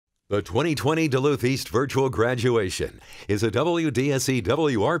The 2020 Duluth East Virtual Graduation is a WDSE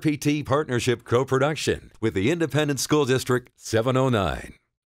WRPT partnership co-production with the Independent School District 709.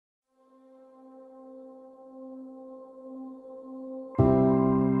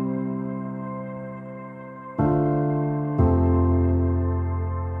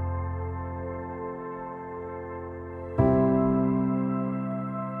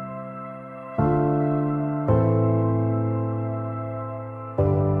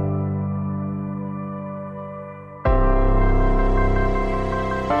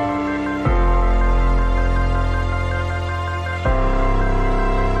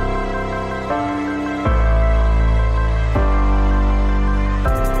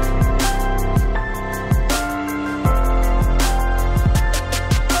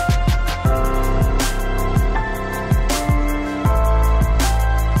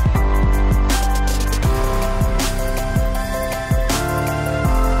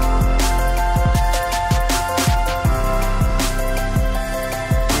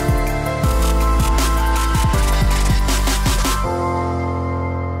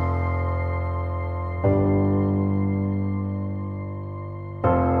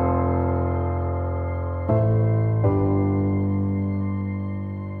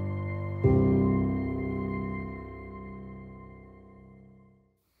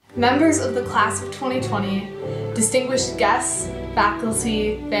 Members of the class of 2020, distinguished guests,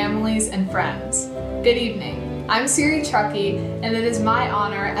 faculty, families, and friends, good evening. I'm Siri Truckee, and it is my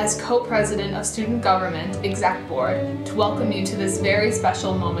honor as co-president of Student Government Exec Board to welcome you to this very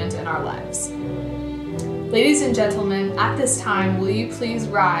special moment in our lives. Ladies and gentlemen, at this time, will you please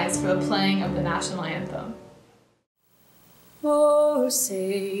rise for the playing of the national anthem? Oh,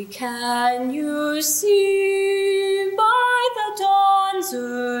 say, can you see by the dawn's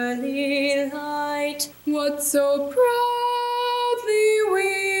early light what so proudly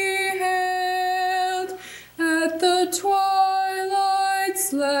we hailed at the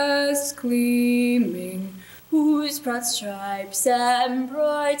twilight's last gleaming, whose broad stripes and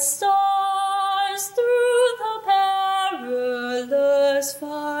bright stars through the perilous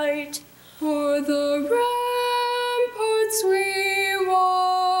fight o'er the ramparts we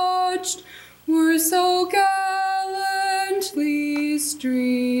watched were so gallantly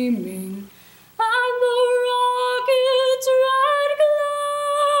streaming, and the rocket's red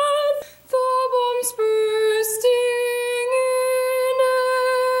glare, the bombs bursting in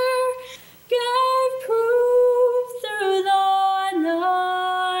air, gave proof through the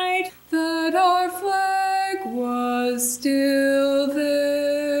night that our flag was still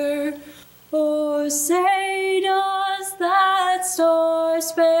there. Oh, say does that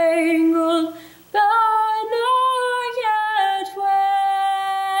star-spangled banner yet wave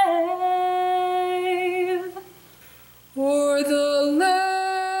o'er the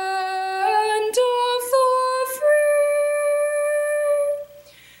land of the free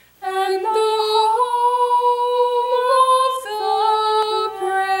and the home of the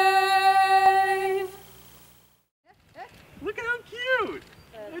brave? Look at how cute!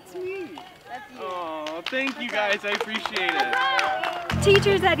 It's me. Oh, thank you guys. I appreciate it.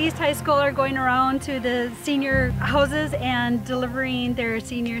 Teachers at East High School are going around to the senior houses and delivering their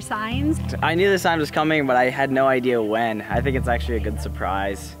senior signs. I knew the sign was coming, but I had no idea when. I think it's actually a good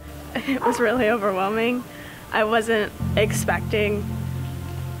surprise. It was really overwhelming. I wasn't expecting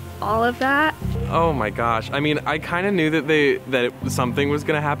all of that. Oh my gosh. I mean, I kind of knew that something was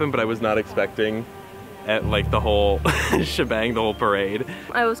going to happen, but I was not expecting like the whole shebang, the whole parade.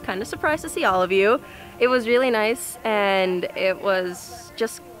 I was kind of surprised to see all of you. It was really nice, and it was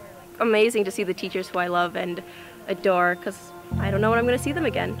just amazing to see the teachers who I love and adore, because I don't know when I'm going to see them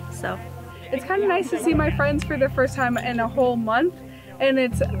again. So it's kind of nice to see my friends for the first time in a whole month, and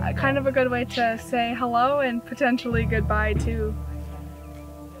it's kind of a good way to say hello and potentially goodbye too.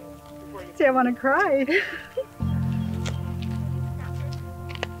 See, I want to cry.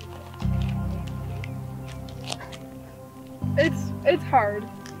 It's hard.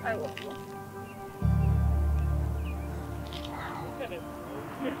 I love you.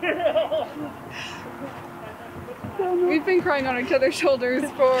 We've been crying on each other's shoulders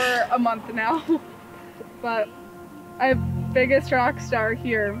for a month now, but I have biggest rock star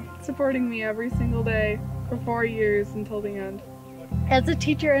here supporting me every single day for 4 years until the end. As a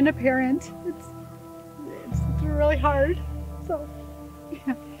teacher and a parent, it's really hard. So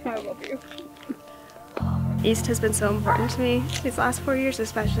yeah, I love you. East has been so important to me these last 4 years,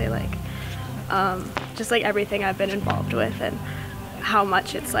 especially just like everything I've been involved with and how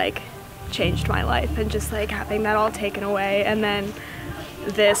much it's like changed my life, and just like having that all taken away, and then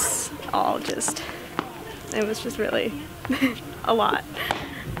this all just, it was just really a lot.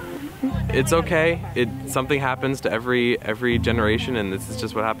 it's okay. Something happens to every generation, and this is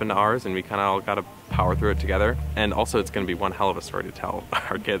just what happened to ours, and we kind of all got to power through it together. And also, it's going to be one hell of a story to tell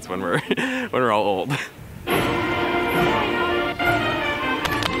our kids when we're when we're all old.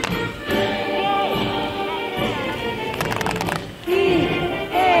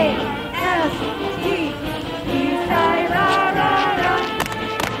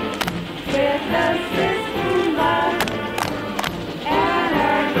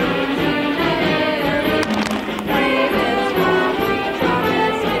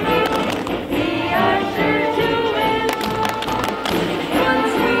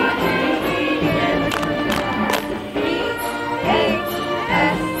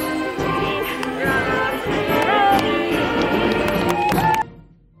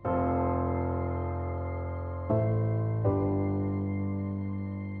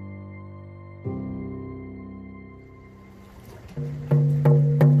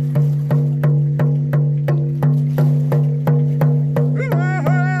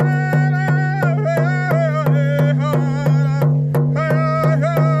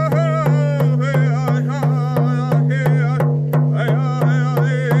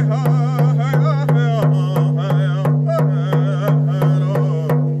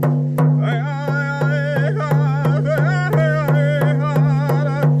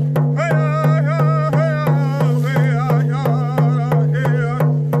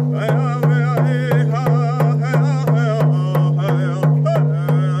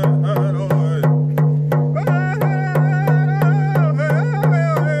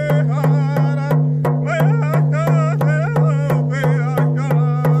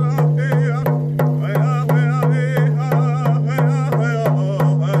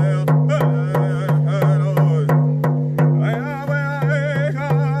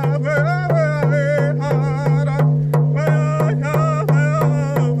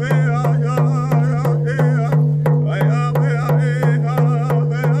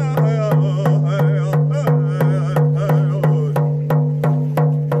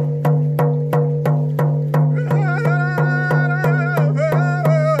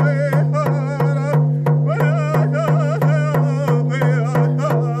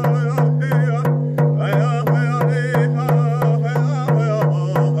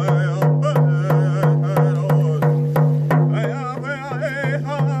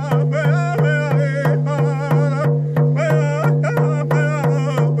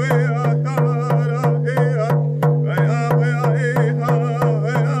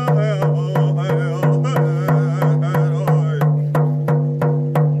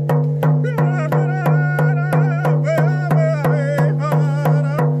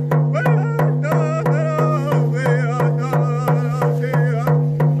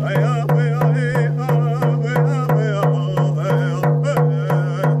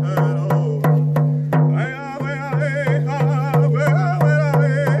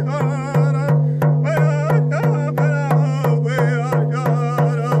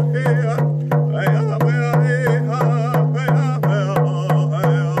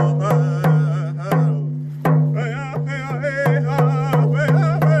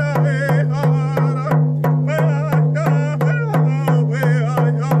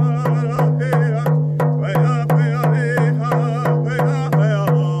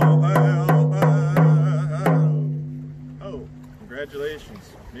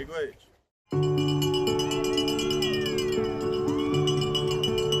 Congratulations. Miigwech.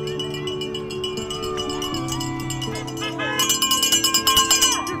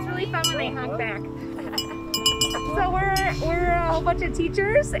 It's really fun when they honk back. So we're a whole bunch of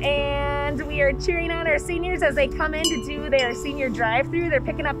teachers, and we are cheering on our seniors as they come in to do their senior drive-through. They're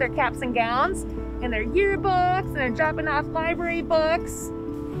picking up their caps and gowns and their yearbooks, and they're dropping off library books.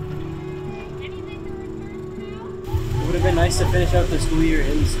 It would have been nice to finish out the school year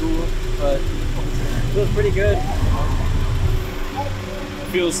in school, but it was pretty good.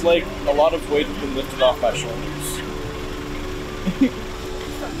 Feels like a lot of weight has been lifted off my shoulders.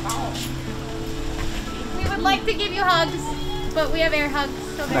 We would like to give you hugs, but we have air hugs.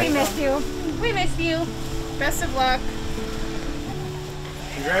 So we missed you. We missed you. Best of luck.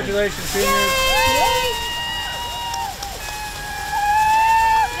 Congratulations, seniors. Yay!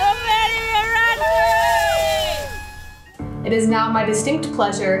 It is now my distinct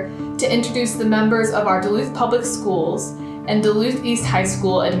pleasure to introduce the members of our Duluth Public Schools and Duluth East High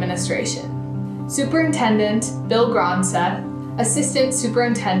School administration. Superintendent Bill Gronseth, Assistant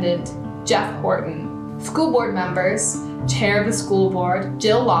Superintendent Jeff Horton, School Board members, Chair of the School Board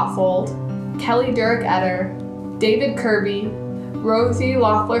Jill Lawfold, Kelly Durek-Etter, David Kirby, Rosie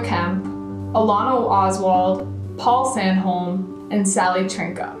Loeffler-Kemp, Alana Oswald, Paul Sandholm, and Sally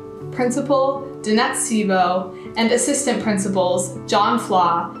Trinka. Principal Danette Sebo, and Assistant Principals John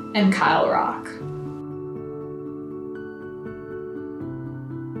Flaw and Kyle Rock.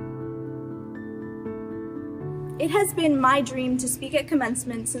 It has been my dream to speak at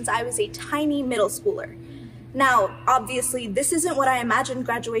commencement since I was a tiny middle schooler. Now, obviously, this isn't what I imagined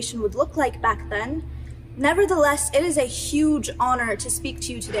graduation would look like back then. Nevertheless, it is a huge honor to speak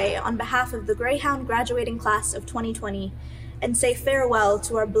to you today on behalf of the Greyhound graduating class of 2020 and say farewell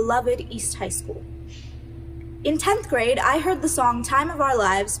to our beloved East High School. In 10th grade, I heard the song Time of Our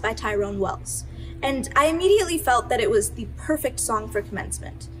Lives by Tyrone Wells, and I immediately felt that it was the perfect song for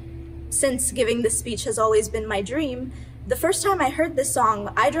commencement. Since giving this speech has always been my dream, the first time I heard this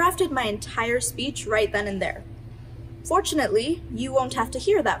song, I drafted my entire speech right then and there. Fortunately, you won't have to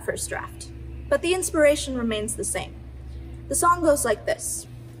hear that first draft, but the inspiration remains the same. The song goes like this.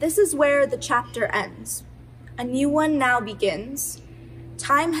 This is where the chapter ends. A new one now begins.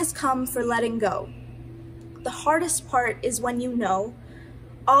 Time has come for letting go. The hardest part is when you know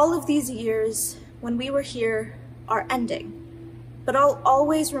all of these years when we were here are ending. But I'll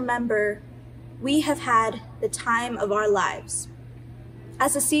always remember we have had the time of our lives.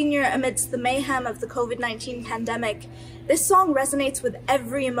 As a senior amidst the mayhem of the COVID-19 pandemic, this song resonates with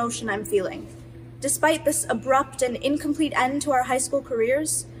every emotion I'm feeling. Despite this abrupt and incomplete end to our high school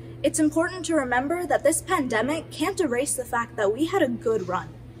careers, it's important to remember that this pandemic can't erase the fact that we had a good run.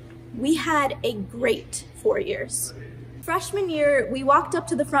 We had a great 4 years. Freshman year, we walked up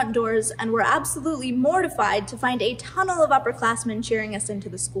to the front doors and were absolutely mortified to find a tunnel of upperclassmen cheering us into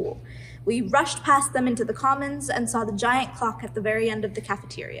the school. We rushed past them into the commons and saw the giant clock at the very end of the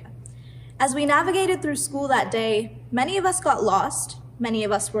cafeteria. As we navigated through school that day, many of us got lost, many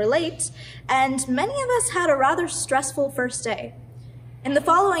of us were late, and many of us had a rather stressful first day. In the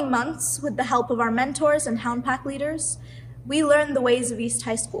following months, with the help of our mentors and Hound Pack leaders, we learned the ways of East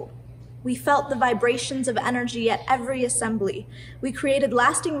High School. We felt the vibrations of energy at every assembly. We created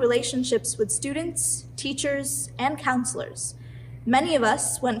lasting relationships with students, teachers, and counselors. Many of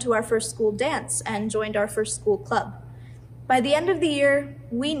us went to our first school dance and joined our first school club. By the end of the year,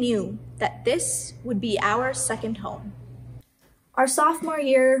 we knew that this would be our second home. Our sophomore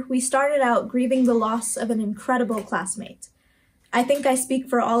year, we started out grieving the loss of an incredible classmate. I think I speak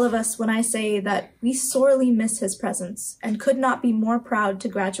for all of us when I say that we sorely miss his presence and could not be more proud to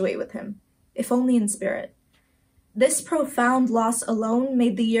graduate with him, if only in spirit. This profound loss alone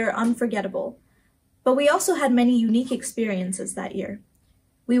made the year unforgettable, but we also had many unique experiences that year.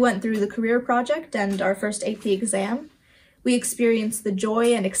 We went through the career project and our first AP exam. We experienced the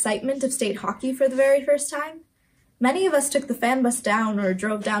joy and excitement of state hockey for the very first time. Many of us took the fan bus down or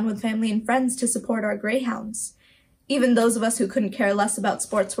drove down with family and friends to support our Greyhounds. Even those of us who couldn't care less about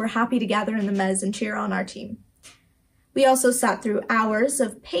sports were happy to gather in the mezz and cheer on our team. We also sat through hours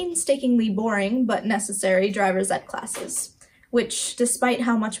of painstakingly boring but necessary driver's ed classes, which, despite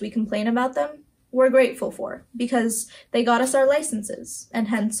how much we complain about them, we're grateful for because they got us our licenses and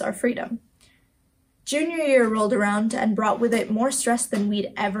hence our freedom. Junior year rolled around and brought with it more stress than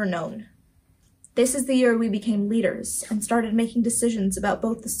we'd ever known. This is the year we became leaders and started making decisions about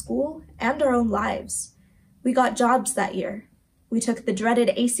both the school and our own lives. We got jobs that year. We took the dreaded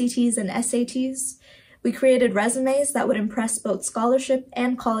ACTs and SATs. We created resumes that would impress both scholarship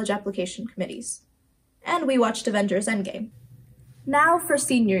and college application committees. And we watched Avengers Endgame. Now for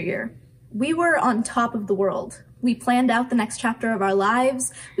senior year. We were on top of the world. We planned out the next chapter of our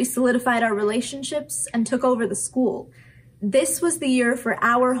lives, we solidified our relationships, and took over the school. This was the year for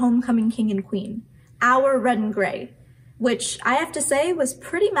our homecoming king and queen, our red and gray, which I have to say was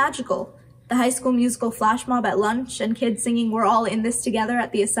pretty magical. The High School Musical flash mob at lunch and kids singing "We're all in this together"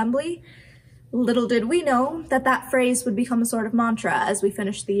 at the assembly. Little did we know that that phrase would become a sort of mantra as we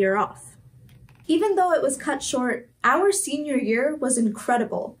finished the year off. Even though it was cut short, our senior year was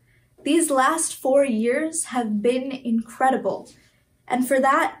incredible. These last 4 years have been incredible. And for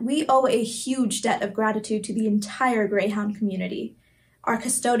that, we owe a huge debt of gratitude to the entire Greyhound community. Our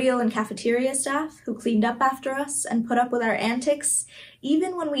custodial and cafeteria staff, who cleaned up after us and put up with our antics,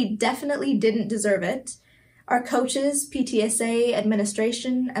 even when we definitely didn't deserve it. Our coaches, PTSA,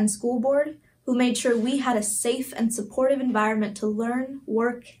 administration, and school board, who made sure we had a safe and supportive environment to learn,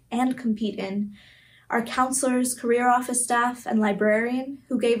 work, and compete in. Our counselors, career office staff, and librarian,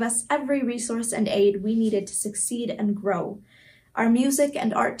 who gave us every resource and aid we needed to succeed and grow. Our music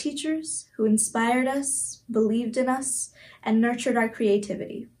and art teachers, who inspired us, believed in us, and nurtured our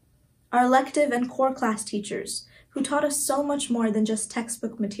creativity. Our elective and core class teachers, who taught us so much more than just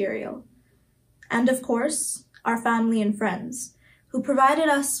textbook material. And of course, our family and friends, who provided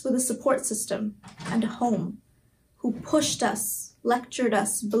us with a support system and a home, who pushed us lectured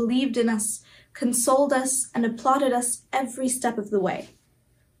us, believed in us, consoled us, and applauded us every step of the way.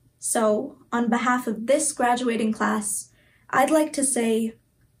 So, on behalf of this graduating class, I'd like to say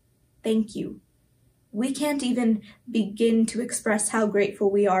thank you. We can't even begin to express how grateful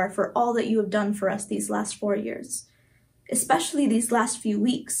we are for all that you have done for us these last 4 years. Especially these last few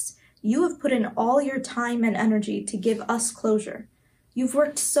weeks, you have put in all your time and energy to give us closure. You've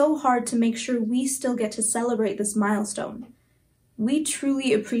worked so hard to make sure we still get to celebrate this milestone. We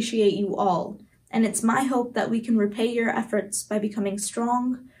truly appreciate you all, and it's my hope that we can repay your efforts by becoming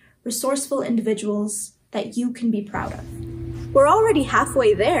strong, resourceful individuals that you can be proud of. We're already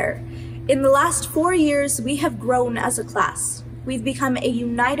halfway there. In the last 4 years, we have grown as a class. We've become a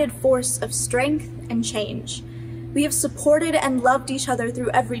united force of strength and change. We have supported and loved each other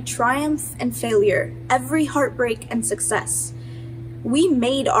through every triumph and failure, every heartbreak and success. We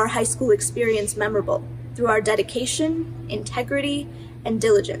made our high school experience memorable through our dedication, integrity, and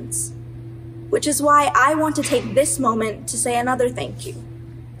diligence. Which is why I want to take this moment to say another thank you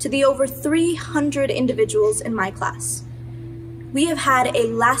to the over 300 individuals in my class. We have had a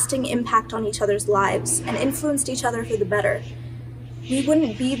lasting impact on each other's lives and influenced each other for the better. We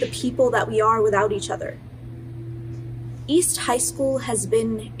wouldn't be the people that we are without each other. East High School has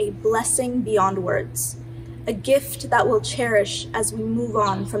been a blessing beyond words, a gift that we'll cherish as we move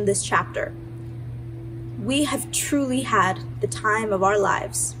on from this chapter. We have truly had the time of our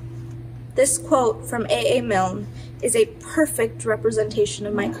lives. This quote from A.A. Milne is a perfect representation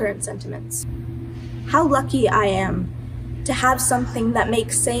of my current sentiments. How lucky I am to have something that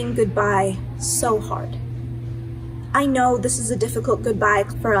makes saying goodbye so hard. I know this is a difficult goodbye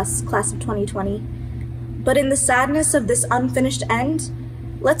for us, class of 2020, but in the sadness of this unfinished end,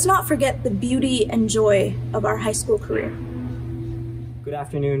 let's not forget the beauty and joy of our high school career. Good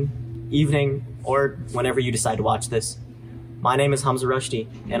afternoon, evening, or whenever you decide to watch this. My name is Hamza Rushdie,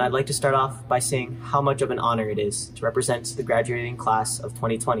 and I'd like to start off by saying how much of an honor it is to represent the graduating class of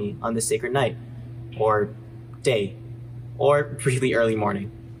 2020 on this sacred night, or day, or really early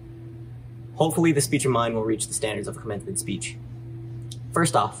morning. Hopefully the speech of mine will reach the standards of a commencement speech.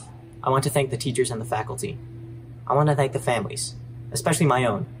 First off, I want to thank the teachers and the faculty. I want to thank the families, especially my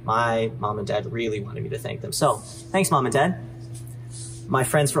own. My mom and dad really wanted me to thank them, so thanks, Mom and Dad. My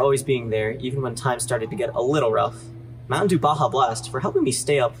friends for always being there, even when times started to get a little rough. Mountain Dew Baja Blast for helping me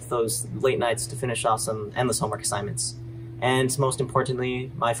stay up those late nights to finish off some endless homework assignments. And most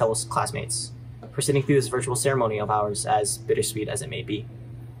importantly, my fellow classmates for sitting through this virtual ceremony of ours, as bittersweet as it may be.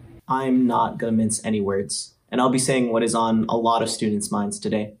 I'm not gonna mince any words, and I'll be saying what is on a lot of students' minds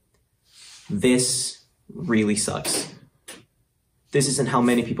today. This really sucks. This isn't how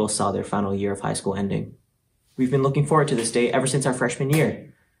many people saw their final year of high school ending. We've been looking forward to this day ever since our freshman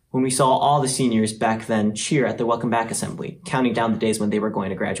year, when we saw all the seniors back then cheer at the Welcome Back Assembly, counting down the days when they were going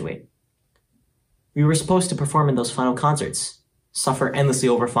to graduate. We were supposed to perform in those final concerts, suffer endlessly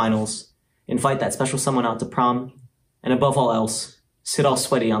over finals, invite that special someone out to prom, and above all else, sit all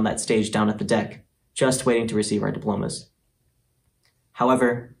sweaty on that stage down at the deck, just waiting to receive our diplomas.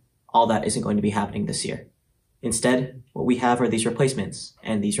 However, all that isn't going to be happening this year. Instead, what we have are these replacements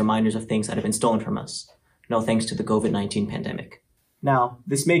and these reminders of things that have been stolen from us, no thanks to the COVID-19 pandemic. Now,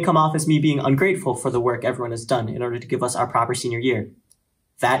 this may come off as me being ungrateful for the work everyone has done in order to give us our proper senior year.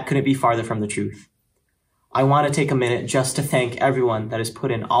 That couldn't be farther from the truth. I want to take a minute just to thank everyone that has put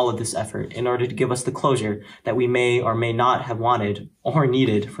in all of this effort in order to give us the closure that we may or may not have wanted or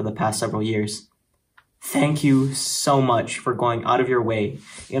needed for the past several years. Thank you so much for going out of your way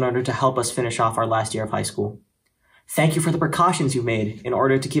in order to help us finish off our last year of high school. Thank you for the precautions you made in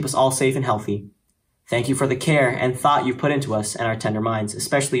order to keep us all safe and healthy. Thank you for the care and thought you've put into us and our tender minds,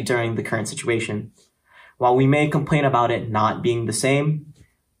 especially during the current situation. While we may complain about it not being the same,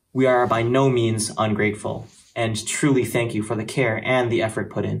 we are by no means ungrateful, and truly thank you for the care and the effort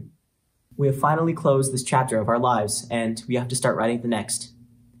put in. We have finally closed this chapter of our lives, and we have to start writing the next.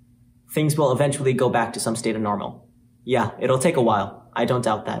 Things will eventually go back to some state of normal. Yeah, it'll take a while, I don't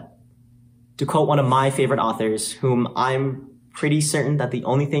doubt that. To quote one of my favorite authors, whom I'm pretty certain that the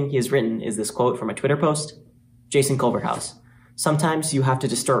only thing he has written is this quote from a Twitter post, Jason Culverhouse, sometimes you have to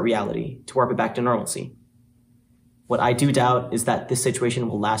distort reality to warp it back to normalcy. What I do doubt is that this situation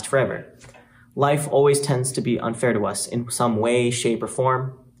will last forever. Life always tends to be unfair to us in some way, shape, or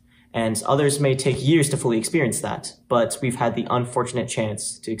form, and others may take years to fully experience that, but we've had the unfortunate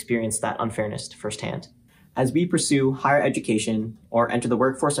chance to experience that unfairness firsthand. As we pursue higher education, or enter the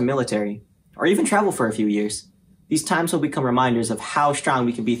workforce or military, or even travel for a few years, these times will become reminders of how strong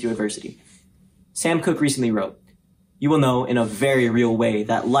we can be through adversity. Sam Cooke recently wrote, "You will know in a very real way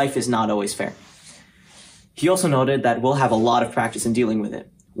that life is not always fair." He also noted that we'll have a lot of practice in dealing with it.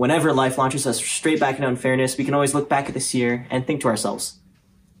 Whenever life launches us straight back into unfairness, we can always look back at this year and think to ourselves,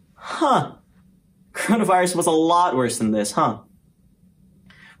 coronavirus was a lot worse than this,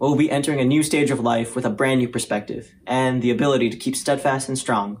 We'll be entering a new stage of life with a brand new perspective and the ability to keep steadfast and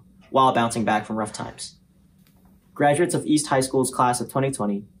strong while bouncing back from rough times. Graduates of East High School's class of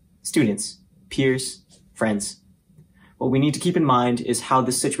 2020, students, peers, friends, what we need to keep in mind is how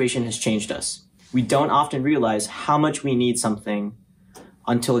this situation has changed us. We don't often realize how much we need something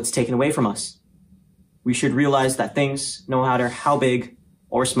until it's taken away from us. We should realize that things, no matter how big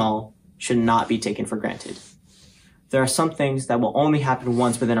or small, should not be taken for granted. There are some things that will only happen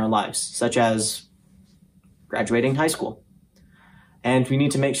once within our lives, such as graduating high school. And we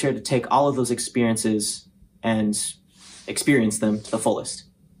need to make sure to take all of those experiences and experience them to the fullest.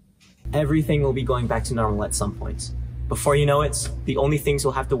 Everything will be going back to normal at some point. Before you know it, the only things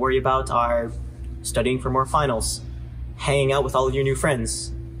you'll have to worry about are studying for more finals, hanging out with all of your new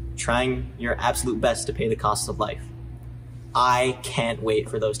friends, trying your absolute best to pay the costs of life. I can't wait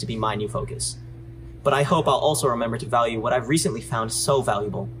for those to be my new focus. But I hope I'll also remember to value what I've recently found so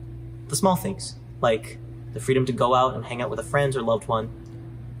valuable. The small things, like the freedom to go out and hang out with a friend or loved one,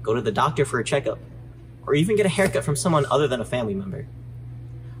 go to the doctor for a checkup, or even get a haircut from someone other than a family member.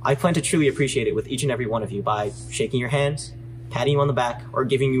 I plan to truly appreciate it with each and every one of you by shaking your hand, patting you on the back, or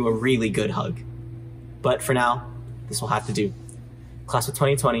giving you a really good hug. But for now, this will have to do. Class of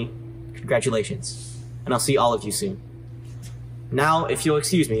 2020, congratulations, and I'll see all of you soon. Now, if you'll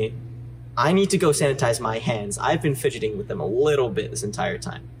excuse me, I need to go sanitize my hands. I've been fidgeting with them a little bit this entire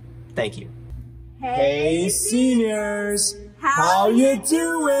time. Thank you. Hey seniors, how you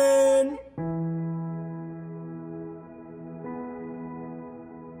doing?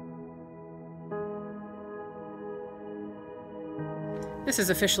 This is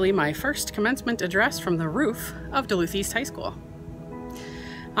officially my first commencement address from the roof of Duluth East High School.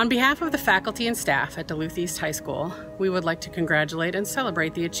 On behalf of the faculty and staff at Duluth East High School, we would like to congratulate and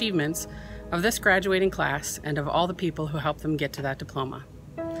celebrate the achievements of this graduating class and of all the people who helped them get to that diploma.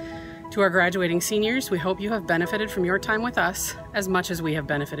 To our graduating seniors, we hope you have benefited from your time with us as much as we have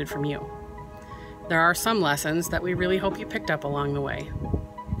benefited from you. There are some lessons that we really hope you picked up along the way.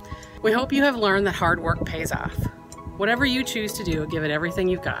 We hope you have learned that hard work pays off. Whatever you choose to do, give it everything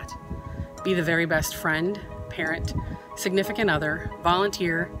you've got. Be the very best friend, parent, significant other,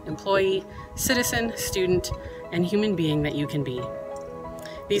 volunteer, employee, citizen, student, and human being that you can be.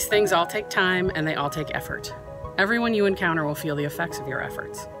 These things all take time and they all take effort. Everyone you encounter will feel the effects of your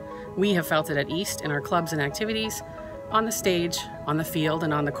efforts. We have felt it at East in our clubs and activities, on the stage, on the field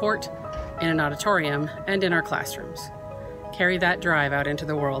and on the court, in an auditorium, and in our classrooms. Carry that drive out into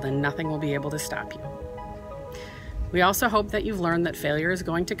the world and nothing will be able to stop you. We also hope that you've learned that failure is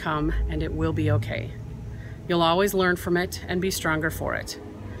going to come and it will be okay. You'll always learn from it and be stronger for it.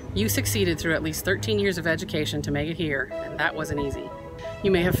 You succeeded through at least 13 years of education to make it here, and that wasn't easy.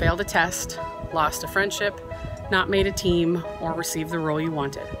 You may have failed a test, lost a friendship, not made a team, or received the role you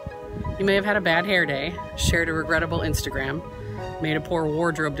wanted. You may have had a bad hair day, shared a regrettable Instagram, made a poor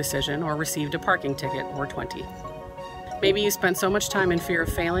wardrobe decision, or received a parking ticket or 20. Maybe you spent so much time in fear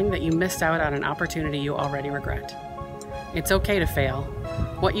of failing that you missed out on an opportunity you already regret. It's okay to fail.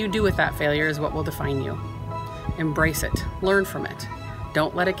 What you do with that failure is what will define you. Embrace it, learn from it.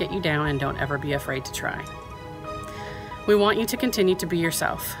 Don't let it get you down and don't ever be afraid to try. We want you to continue to be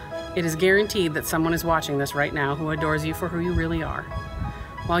yourself. It is guaranteed that someone is watching this right now who adores you for who you really are.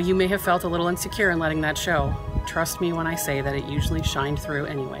 While you may have felt a little insecure in letting that show, trust me when I say that it usually shined through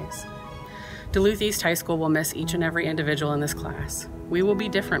anyways. Duluth East High School will miss each and every individual in this class. We will be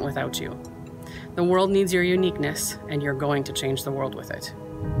different without you. The world needs your uniqueness, and you're going to change the world with it.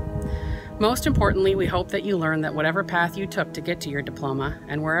 Most importantly, we hope that you learn that whatever path you took to get to your diploma,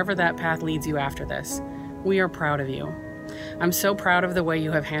 and wherever that path leads you after this, we are proud of you. I'm so proud of the way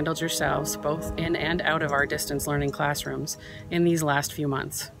you have handled yourselves, both in and out of our distance learning classrooms, in these last few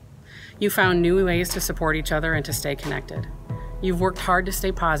months. You found new ways to support each other and to stay connected. You've worked hard to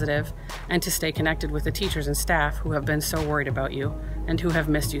stay positive and to stay connected with the teachers and staff who have been so worried about you and who have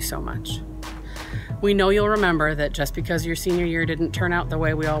missed you so much. We know you'll remember that just because your senior year didn't turn out the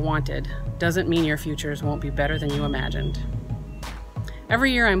way we all wanted, doesn't mean your futures won't be better than you imagined.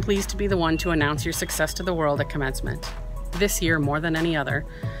 Every year I'm pleased to be the one to announce your success to the world at commencement. This year more than any other,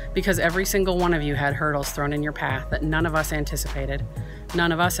 because every single one of you had hurdles thrown in your path that none of us anticipated,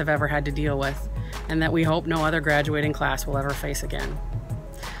 none of us have ever had to deal with, and that we hope no other graduating class will ever face again.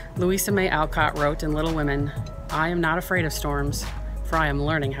 Louisa May Alcott wrote in Little Women, "I am not afraid of storms, for I am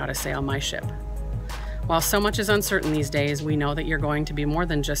learning how to sail my ship." While so much is uncertain these days, we know that you're going to be more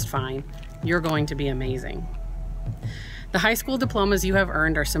than just fine, You're going to be amazing. The high school diplomas you have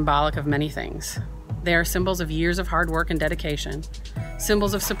earned are symbolic of many things. They are symbols of years of hard work and dedication,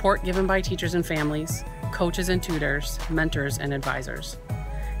 symbols of support given by teachers and families, coaches and tutors, mentors and advisors.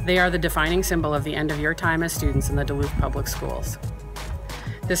 They are the defining symbol of the end of your time as students in the Duluth Public Schools.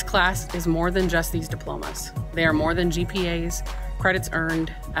 This class is more than just these diplomas. They are more than GPAs, credits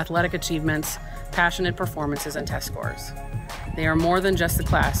earned, athletic achievements, passionate performances, and test scores. They are more than just the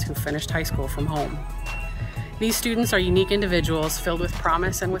class who finished high school from home. These students are unique individuals filled with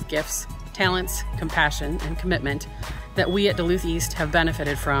promise and with gifts, talents, compassion, and commitment that we at Duluth East have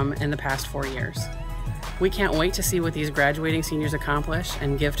benefited from in the past 4 years. We can't wait to see what these graduating seniors accomplish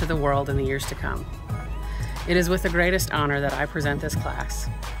and give to the world in the years to come. It is with the greatest honor that I present this class.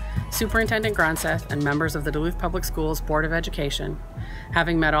 Superintendent Gronseth and members of the Duluth Public Schools Board of Education,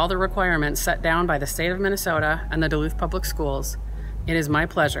 having met all the requirements set down by the state of Minnesota and the Duluth Public Schools, it is my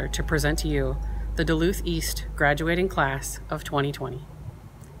pleasure to present to you the Duluth East graduating class of 2020.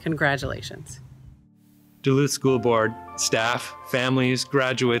 Congratulations. Duluth School Board, staff, families,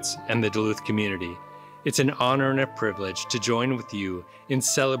 graduates, and the Duluth community. It's an honor and a privilege to join with you in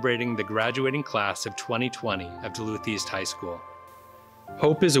celebrating the graduating class of 2020 of Duluth East High School.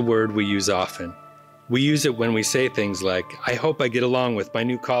 Hope is a word we use often. We use it when we say things like, I hope I get along with my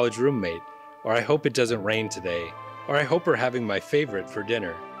new college roommate, or I hope it doesn't rain today, or I hope we're having my favorite for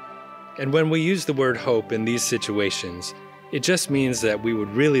dinner. And when we use the word hope in these situations, it just means that we would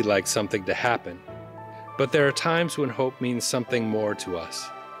really like something to happen. But there are times when hope means something more to us.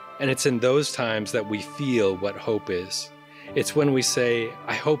 And it's in those times that we feel what hope is. It's when we say,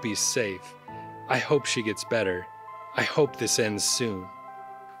 I hope he's safe. I hope she gets better. I hope this ends soon.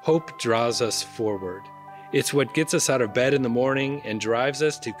 Hope draws us forward. It's what gets us out of bed in the morning and drives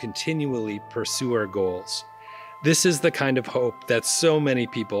us to continually pursue our goals. This is the kind of hope that so many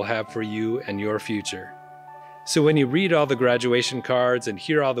people have for you and your future. So when you read all the graduation cards and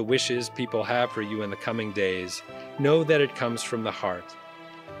hear all the wishes people have for you in the coming days, know that it comes from the heart.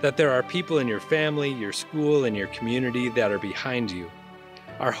 That there are people in your family, your school, and your community that are behind you.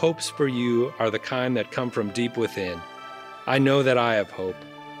 Our hopes for you are the kind that come from deep within. I know that I have hope,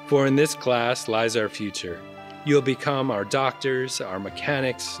 for in this class lies our future. You'll become our doctors, our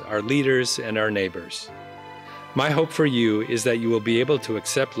mechanics, our leaders, and our neighbors. My hope for you is that you will be able to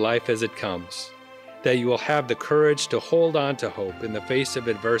accept life as it comes, that you will have the courage to hold on to hope in the face of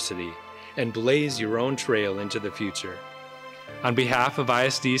adversity and blaze your own trail into the future. On behalf of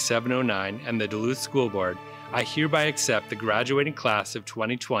ISD 709 and the Duluth School Board, I hereby accept the graduating class of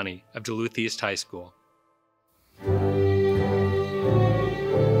 2020 of Duluth East High School.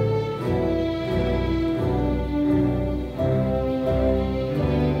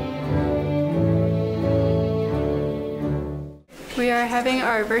 We are having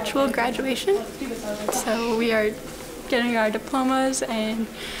our virtual graduation, so we are getting our diplomas and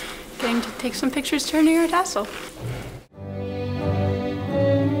getting to take some pictures turning our tassel.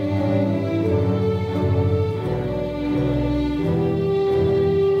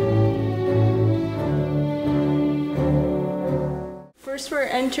 First we're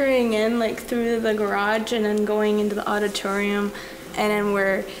entering in through the garage and then going into the auditorium, and then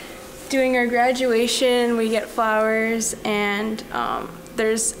we're doing our graduation. We get flowers and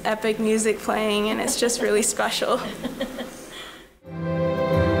there's epic music playing, and it's just really special.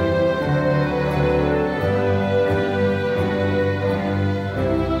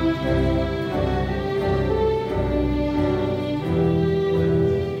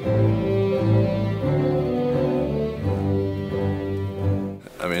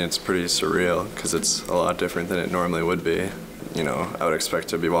 I mean, it's pretty surreal because it's a lot different than it normally would be. You know, I would expect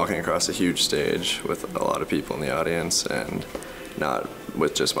to be walking across a huge stage with a lot of people in the audience and not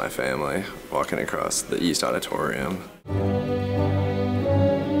with just my family, walking across the East Auditorium.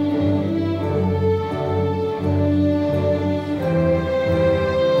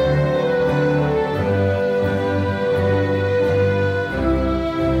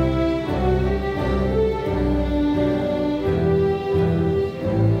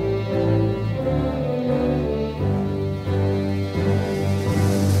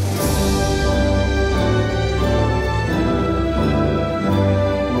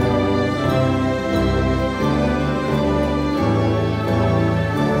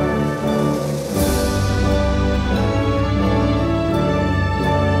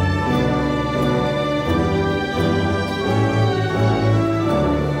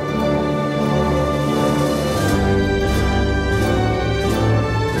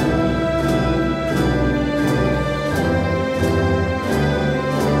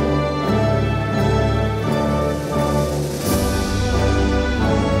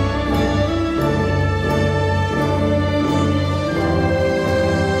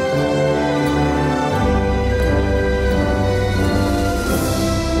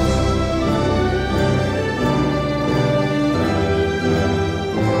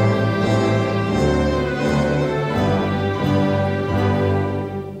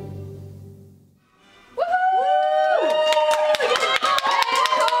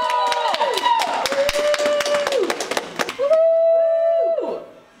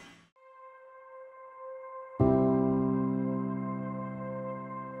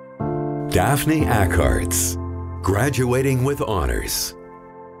 Daphne Ackhartz, graduating with honors.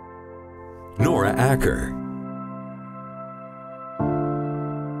 Nora Acker.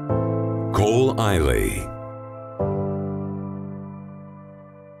 Cole Eiley.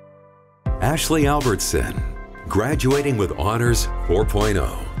 Ashley Albertson, graduating with honors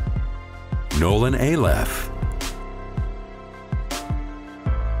 4.0. Nolan Aleph.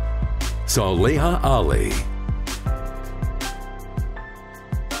 Saleha Ali.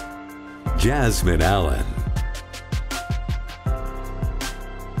 Jasmine Allen.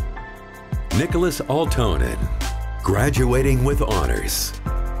 Nicholas Altonen, graduating with honors.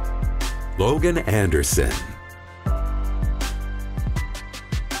 Logan Anderson.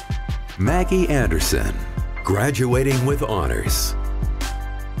 Maggie Anderson, graduating with honors.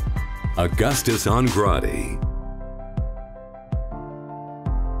 Augustus Angradi.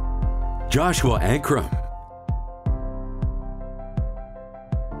 Joshua Ankrum.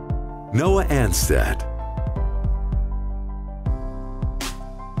 Noah Anstead.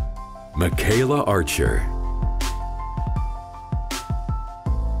 Michaela Archer.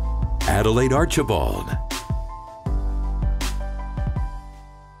 Adelaide Archibald.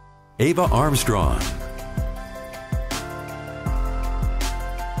 Ava Armstrong.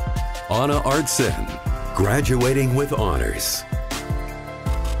 Anna Artson, graduating with honors.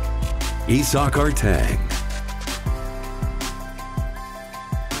 Isak Artang.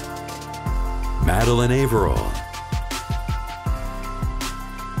 Madeline Averill.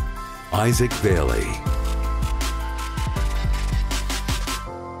 Isaac Bailey.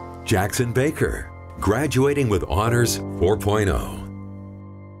 Jackson Baker, graduating with honors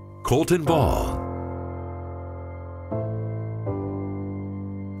 4.0. Colton Ball.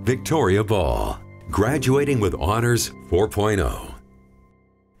 Victoria Ball, graduating with honors 4.0.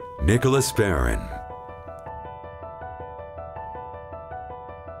 Nicholas Barron.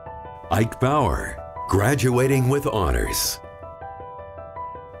 Ike Bauer, graduating with honors.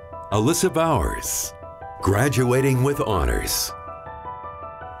 Alyssa Bowers, graduating with honors.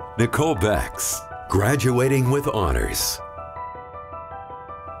 Nicole Becks, graduating with honors.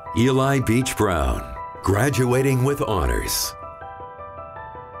 Eli Beach Brown, graduating with honors.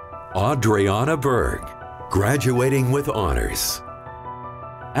 Audriana Berg, graduating with honors.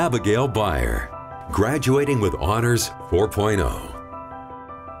 Abigail Byer, graduating with honors 4.0.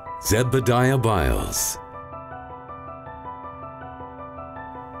 Zebediah Biles.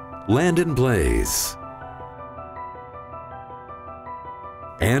 Landon Blaze.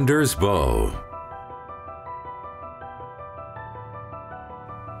 Anders Bowe.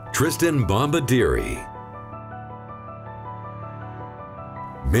 Tristan Bombadiri.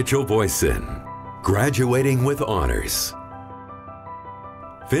 Mitchell Boyson, graduating with honors.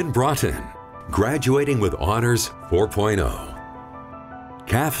 Finn Broughton, graduating with honors 4.0.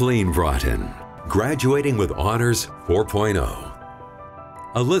 Kathleen Broughton, graduating with honors 4.0.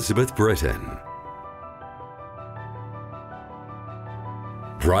 Elizabeth Britton.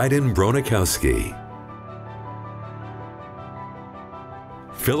 Bryden Bronikowski.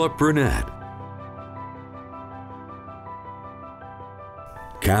 Philip Burnett.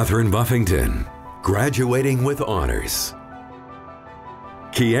 Catherine Buffington, graduating with honors.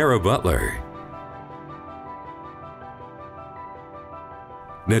 Kiara Butler.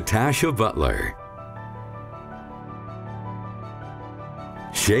 Natasha Butler.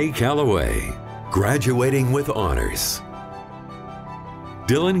 Shay Calloway, graduating with honors.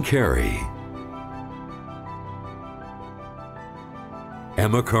 Dylan Carey.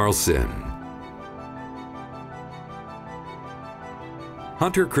 Emma Carlson.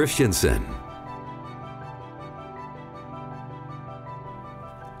 Hunter Christensen.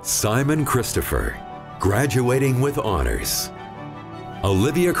 Simon Christopher, graduating with honors.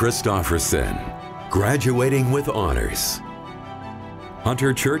 Olivia Christofferson, graduating with honors.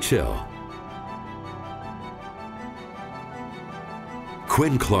 Hunter Churchill.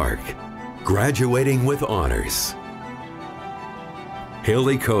 Quinn Clark, graduating with honors.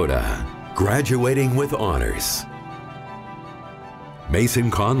 Haley Coda, graduating with honors.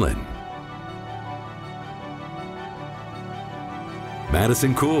 Mason Conlon.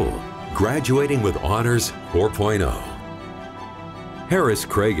 Madison Cool, graduating with honors 4.0. Harris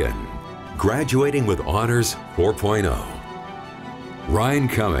Cragen, graduating with honors 4.0. Ryan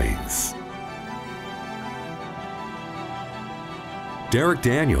Cummings. Derek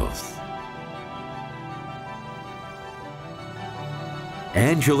Daniels.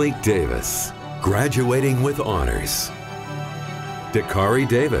 Angelique Davis, graduating with honors. Dakari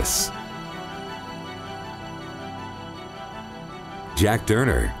Davis. Jack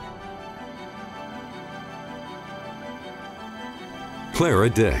Durner. Clara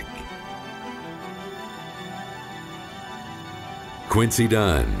Dick. Quincy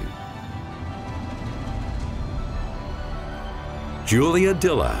Dunn. Julia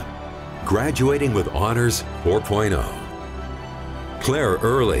Dilla, graduating with Honors 4.0. Claire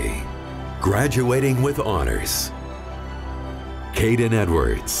Early, graduating with Honors. Caden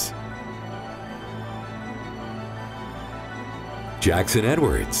Edwards. Jackson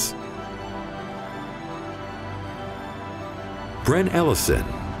Edwards. Brent Ellison.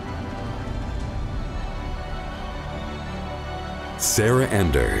 Sarah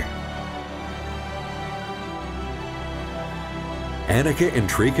Ender. Annika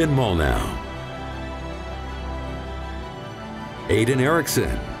Intrican Molnow. Aiden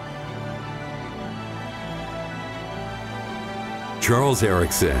Erickson. Charles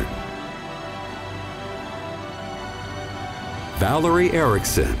Erickson. Valerie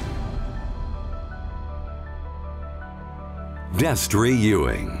Erickson. Destry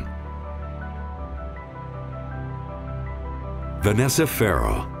Ewing. Vanessa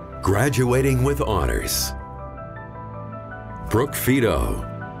Farrell, graduating with Honors. Brooke Fido.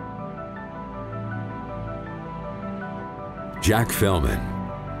 Jack Fellman.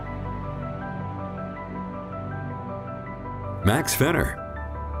 Max Fenner.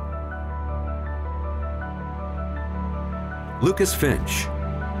 Lucas Finch.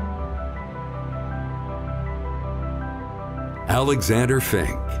 Alexander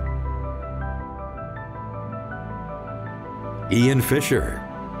Fink. Ian Fisher.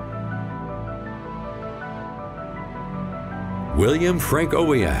 William Frank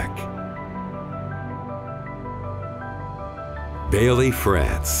Owiak. Bailey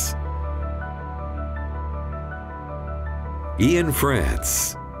France. Ian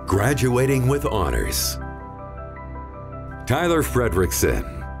France, graduating with Honors. Tyler Fredrickson.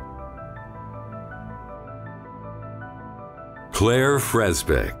 Claire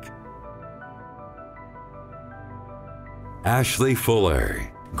Fresbick. Ashley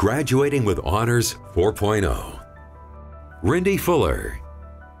Fuller, graduating with Honors 4.0. Rindy Fuller.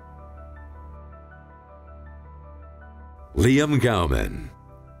 Liam Gauman.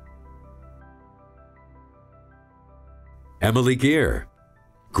 Emily Gear,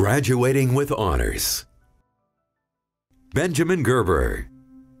 graduating with Honors. Benjamin Gerber.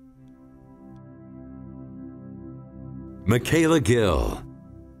 Michaela Gill.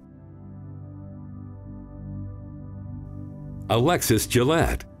 Alexis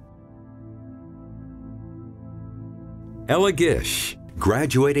Gillette. Ella Gish,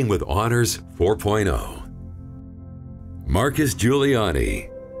 graduating with Honors 4.0. Marcus Giuliani.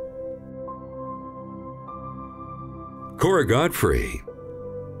 Cora Godfrey.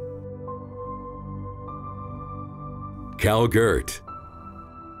 Cal Gert.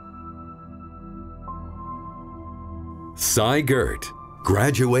 Cy Gert,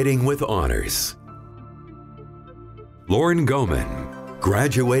 graduating with Honors. Lauren Goman,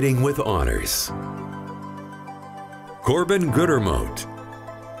 graduating with Honors. Corbin Goodermote.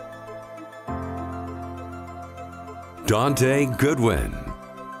 Dante Goodwin.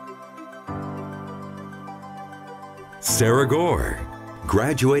 Sarah Gore,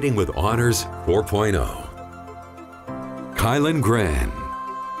 graduating with Honors 4.0. Kylan Gran.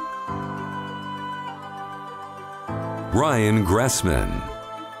 Ryan Gressman.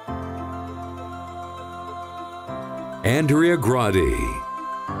 Andrea Grady.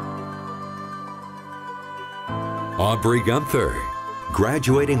 Aubrey Gunther,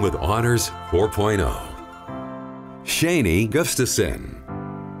 graduating with Honors 4.0. Shani Gustafson.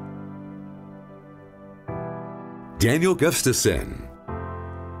 Daniel Gustafson.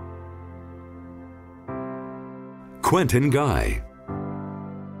 Quentin Guy.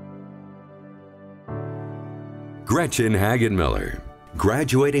 Gretchen Hagenmiller,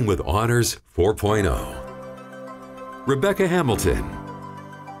 graduating with Honors 4.0. Rebecca Hamilton.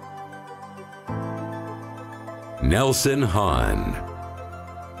 Nelson Hahn.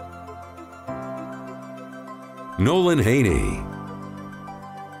 Nolan Haney.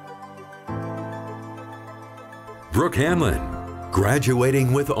 Brooke Hanlon,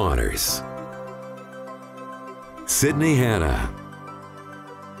 graduating with Honors. Sydney Hanna.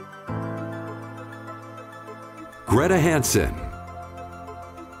 Greta Hansen.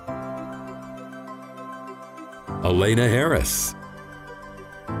 Elena Harris.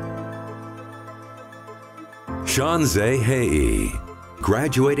 Shanzay Hae,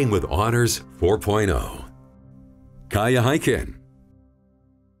 graduating with Honors 4.0. Kaya Heiken.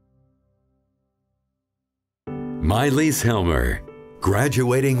 Miley's Helmer,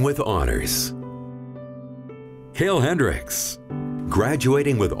 graduating with Honors. Cale Hendricks,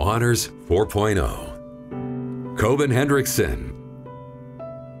 graduating with Honors 4.0. Coben Hendrickson.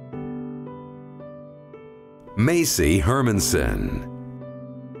 Macy Hermanson.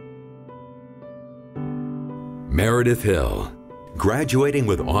 Meredith Hill, graduating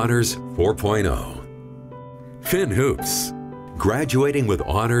with Honors 4.0. Finn Hoops, graduating with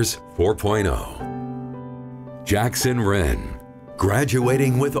Honors 4.0. Jackson Wren,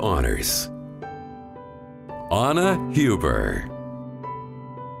 graduating with Honors. Anna Huber.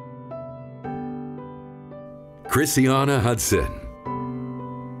 Christiana Hudson.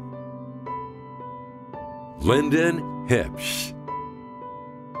 Lyndon Hipsch.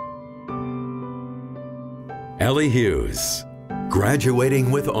 Ellie Hughes,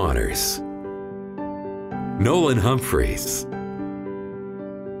 graduating with Honors. Nolan Humphreys.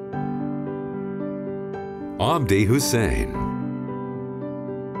 Abdi Hussein.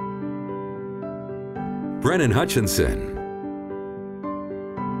 Brennan Hutchinson.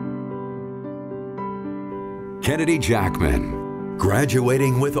 Kennedy Jackman,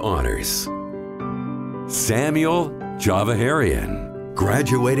 graduating with Honors. Samuel Javaharian,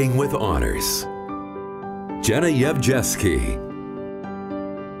 graduating with Honors. Jenna Yevgeski.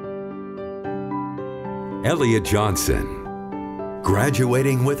 Elliot Johnson,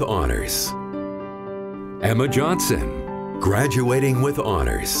 graduating with Honors. Emma Johnson, graduating with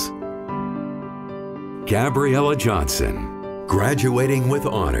Honors. Gabriella Johnson, graduating with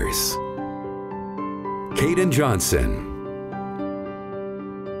Honors. Caden Johnson.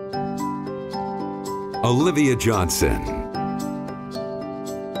 Olivia Johnson.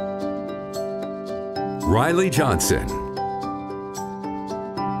 Riley Johnson.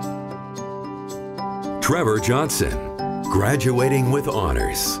 Trevor Johnson, graduating with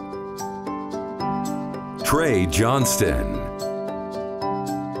Honors. Trey Johnston.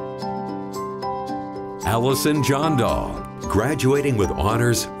 Allison Johndal, graduating with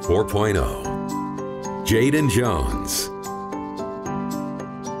Honors 4.0. Jaden Jones.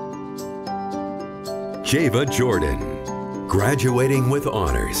 Java Jordan, graduating with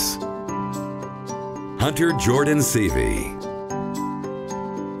Honors. Hunter Jordan Seavey.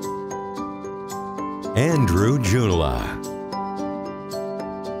 Andrew Junela.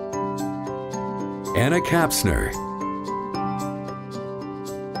 Anna Kapsner.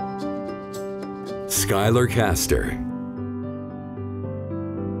 Skylar Castor.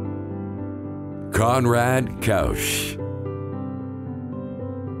 Conrad Kausch.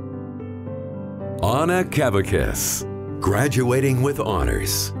 Anna Kavakis, graduating with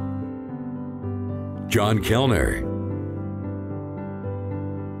Honors. John Kellner.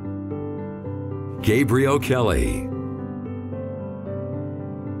 Gabriel Kelly.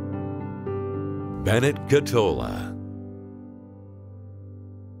 Bennett Catola.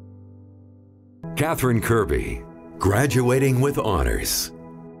 Catherine Kirby, graduating with Honors.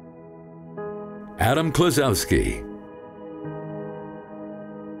 Adam Klazowski.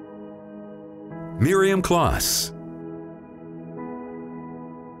 Miriam Kloss.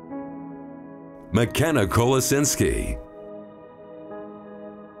 McKenna Kolosinski.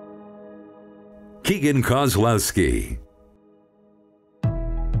 Keegan Kozlowski.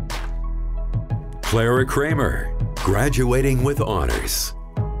 Clara Kramer, graduating with Honors.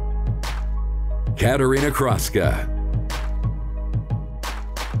 Katerina Kroska.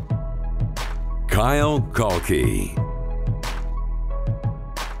 Kyle Kalki.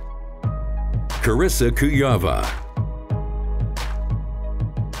 Carissa Kuyava.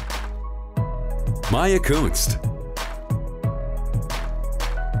 Maya Kunst.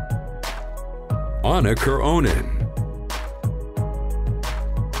 Anna Kuronen.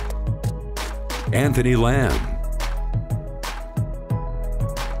 Anthony Lamb.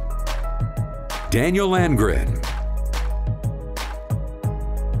 Daniel Landgren.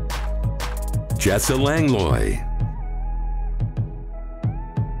 Jessa Langloy.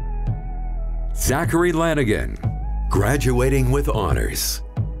 Zachary Lanigan, graduating with Honors.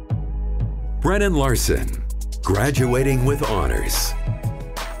 Brennan Larson, graduating with Honors.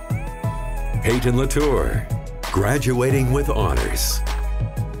 Peyton Latour, graduating with Honors.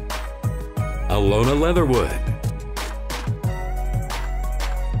 Alona Leatherwood.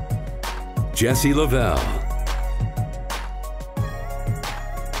 Jesse Lavelle.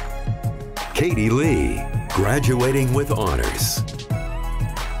 Katie Lee, graduating with Honors.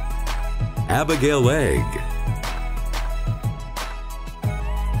 Abigail Egg.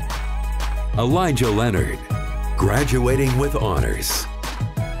 Elijah Leonard, graduating with Honors.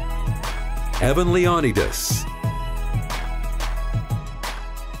 Evan Leonidas.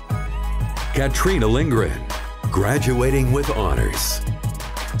 Katrina Lindgren, graduating with Honors.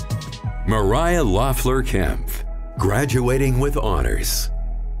 Mariah Loeffler Kemp, graduating with Honors.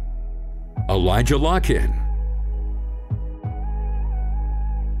 Elijah Lockin.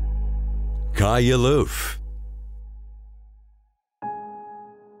 Kaya Loof.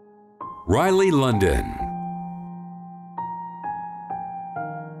 Riley London,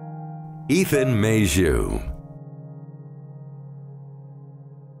 Ethan Mayhew,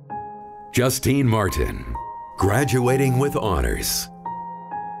 Justine Martin, graduating with honors.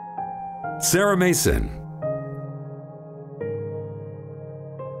 Sarah Mason,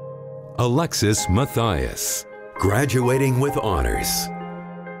 Alexis Matthias, graduating with honors.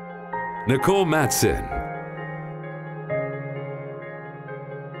 Nicole Matson,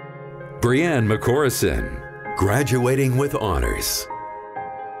 Brianne McCorrison, graduating with honors.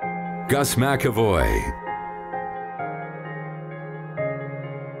 Gus McAvoy,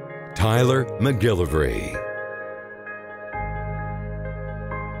 Tyler McGillivray,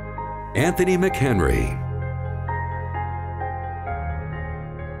 Anthony McHenry,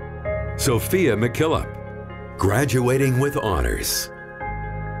 Sophia McKillop, graduating with honors.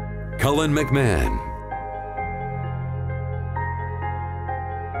 Cullen McMahon,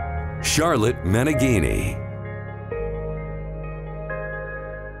 Charlotte Meneghini,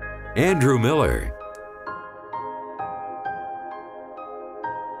 Andrew Miller,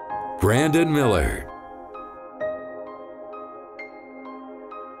 Brandon Miller,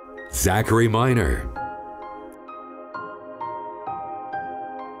 Zachary Miner,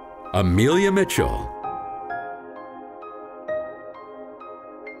 Amelia Mitchell,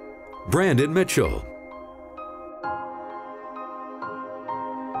 Brandon Mitchell,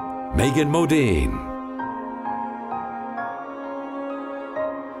 Megan Modine,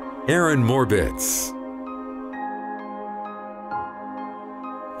 Aaron Morbitz,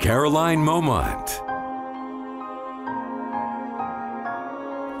 Caroline Momont,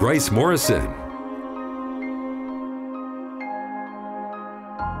 Bryce Morrison,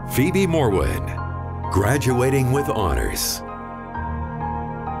 Phoebe Morwood, graduating with honors.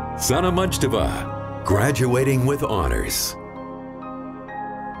 Sana Mujtaba, graduating with honors.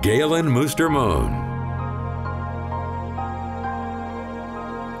 Galen Mustermoen,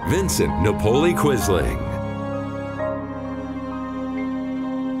 Vincent Napoli Quisling,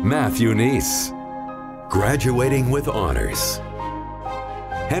 Matthew Neese, graduating with honors.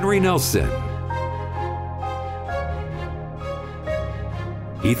 Henry Nelson,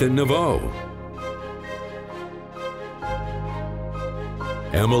 Ethan Naveau,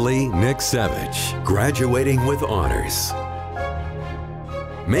 Emily Niksevich, graduating with honors.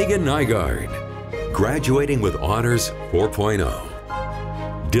 Megan Nygaard, graduating with honors 4.0.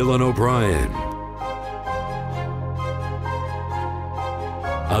 Dylan O'Brien,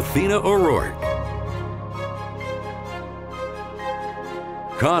 Athena O'Rourke,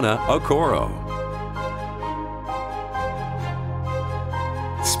 Kana Okoro,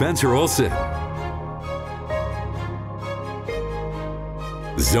 Spencer Olson,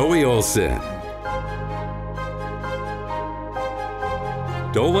 Zoe Olson,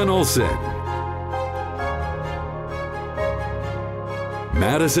 Dolan Olson,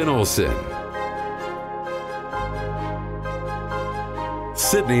 Madison Olson,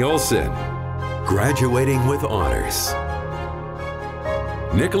 Sydney Olson, graduating with honors.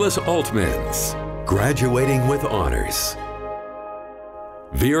 Nicholas Altmans, graduating with honors.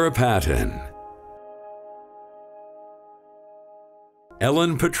 Vera Patton,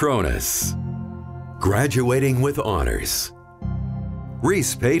 Ellen Petronas, graduating with honors.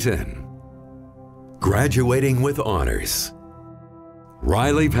 Reese Payton, graduating with honors.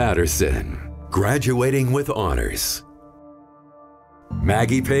 Riley Patterson, graduating with honors.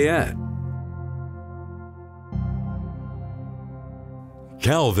 Maggie Payette,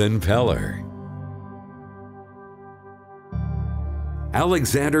 Calvin Peller,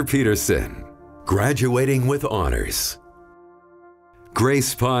 Alexander Peterson, graduating with honors.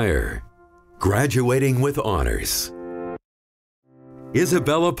 Grace Pyer, graduating with honors.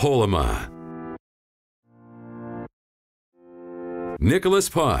 Isabella Polima, Nicholas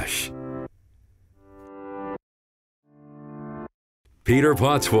Posh, Peter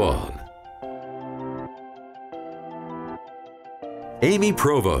Potswold, Amy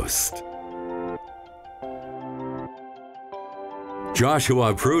Provost,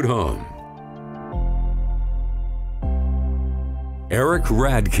 Joshua Prudhomme, Eric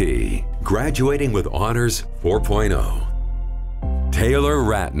Radke, graduating with honors 4.0. Taylor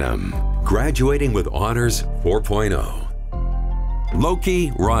Ratnam, graduating with honors 4.0.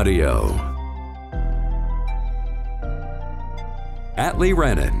 Loki Radio, Atlee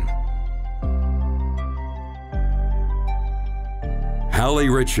Rennan, Hallie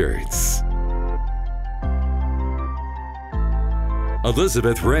Richards,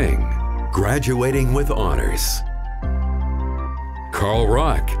 Elizabeth Ring, graduating with honors. Carl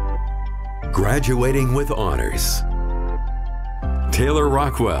Rock, graduating with honors. Taylor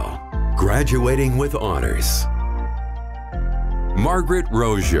Rockwell, graduating with honors. Margaret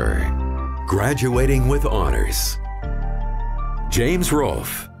Rozier, graduating with honors. James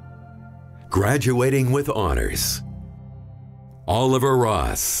Rolfe, graduating with honors. Oliver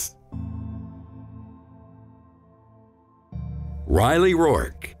Ross. Riley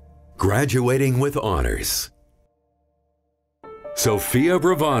Rourke, graduating with honors. Sophia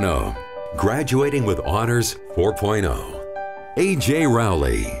Bravano, graduating with honors 4.0. A.J.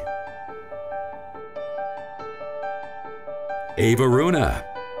 Rowley. Ava Runa.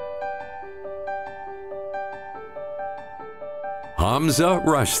 Hamza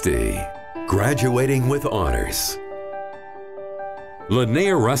Rushdie, graduating with honors.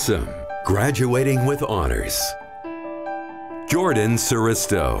 Linnea Russum, graduating with honors. Jordan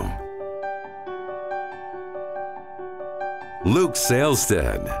Saristo. Luke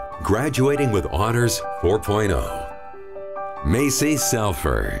Salestead, graduating with honors 4.0. Macy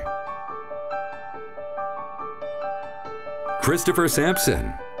Salfer. Christopher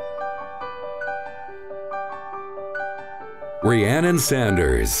Sampson. Rhiannon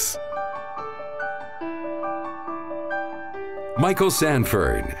Sanders. Michael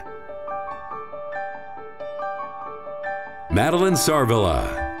Sanford. Madeline Sarvala.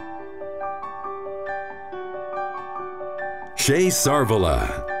 Shay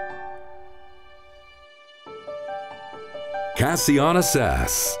Sarvala. Cassiana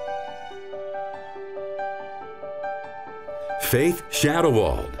Sass. Faith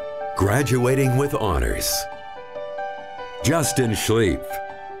Shadowald, graduating with honors. Justin Schleep,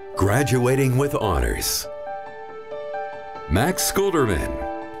 graduating with honors. Max Skulderman,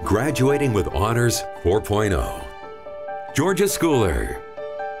 graduating with honors 4.0. Georgia Schooler.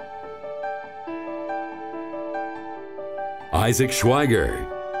 Isaac Schweiger.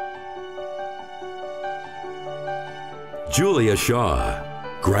 Julia Shaw,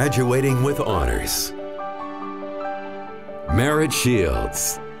 graduating with honors. Merritt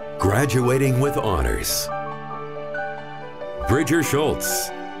Shields, graduating with honors. Bridger Schultz.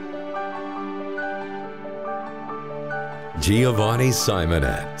 Giovanni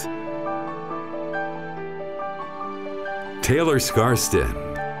Simonet. Taylor Scarston.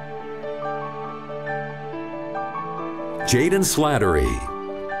 Jaden Slattery.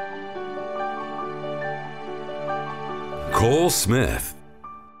 Cole Smith.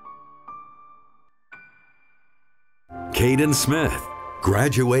 Caden Smith,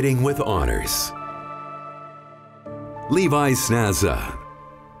 graduating with honors. Levi Snaza.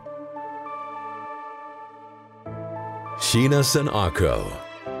 Sheena Sanako.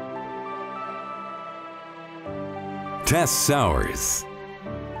 Tess Sowers.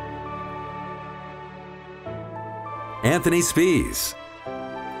 Anthony Spees.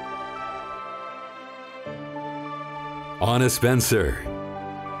 Anna Spencer.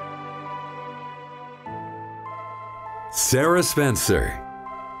 Sarah Spencer.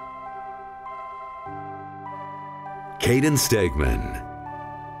 Caden Stegman.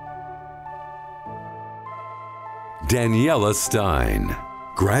 Daniela Stein,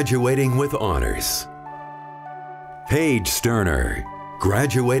 graduating with honors. Paige Sterner,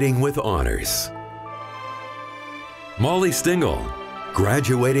 graduating with honors. Molly Stingle,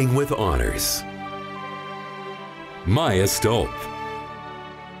 graduating with honors. Maya Stolp.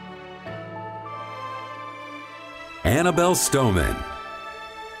 Annabelle Stoneman.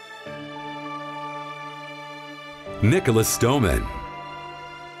 Nicholas Stoneman.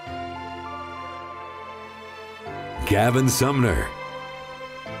 Gavin Sumner.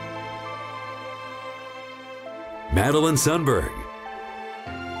 Madeline Sundberg.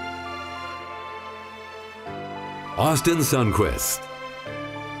 Austin Sundquist.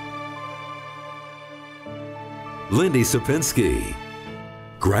 Lindy Sapinski,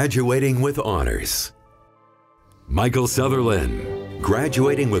 graduating with honors. Michael Sutherland,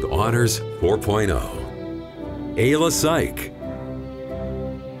 graduating with honors 4.0. Ayla Syke.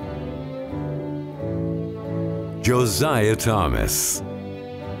 Josiah Thomas.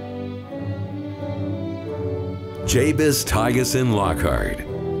 Jabez Tygason Lockhart.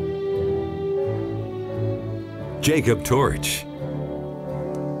 Jacob Torch.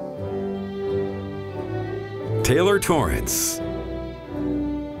 Taylor Torrance.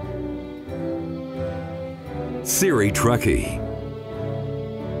 Siri Truckee.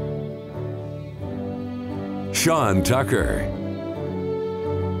 Sean Tucker.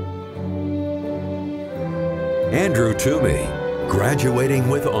 Andrew Toomey, graduating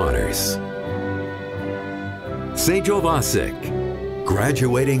with honors. Sejal Vasic,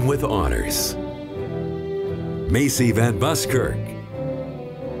 graduating with honors. Macy Van Buskirk.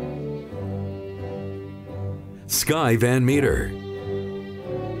 Sky Van Meter.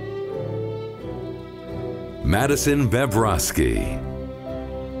 Madison Bebroski,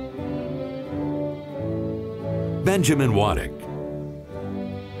 Benjamin Waddick,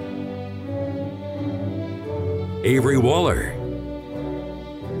 Avery Waller,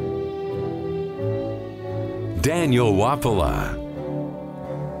 Daniel Wapala,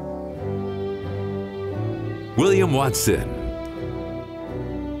 William Watson,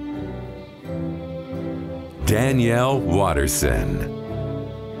 Danielle Watterson,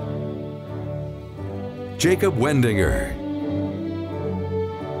 Jacob Wendinger,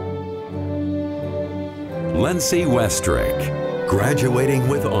 Lindsay Westrick, graduating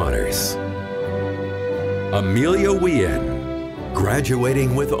with honors. Amelia Wien,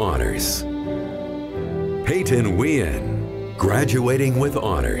 graduating with honors. Peyton Wien, graduating with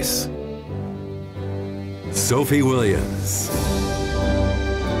honors. Sophie Williams.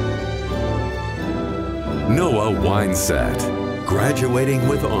 Noah Winesett, graduating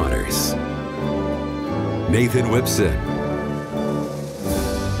with honors. Nathan Whipson.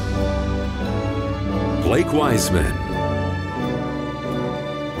 Blake Wiseman.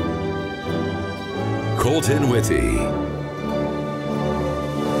 Colton Whitty.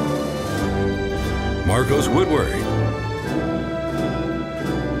 Marcos Woodward.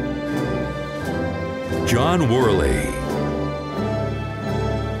 John Worley.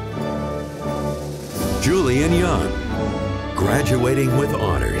 Julian Young, graduating with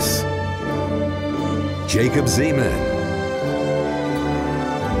honors. Jacob Zeman.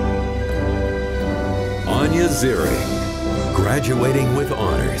 Anya Ziering, graduating with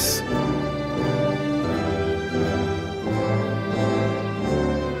honors.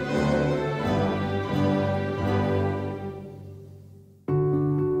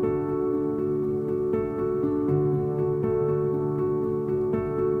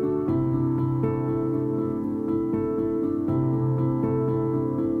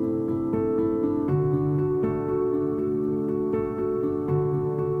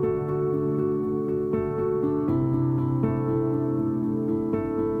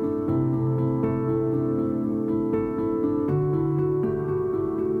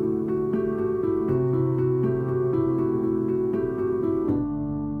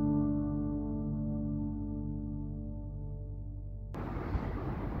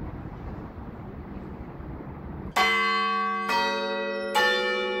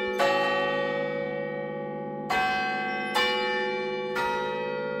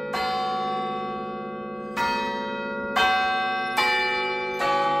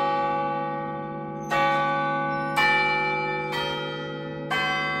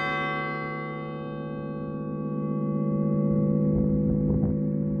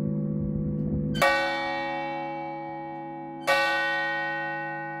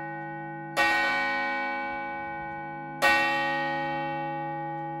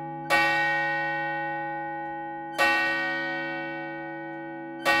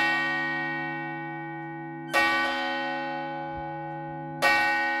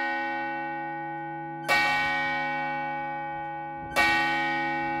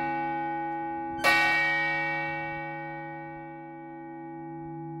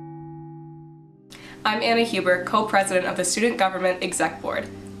 I'm Anna Huber, co-president of the Student Government Exec Board.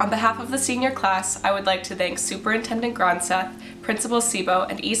 On behalf of the senior class, I would like to thank Superintendent Gronseth, Principal Sebo,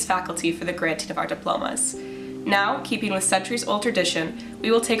 and East faculty for the granting of our diplomas. Now, keeping with centuries-old tradition, we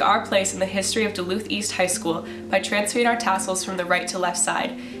will take our place in the history of Duluth East High School by transferring our tassels from the right to left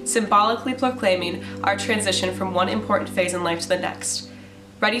side, symbolically proclaiming our transition from one important phase in life to the next.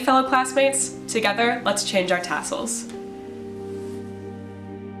 Ready, fellow classmates? Together, let's change our tassels.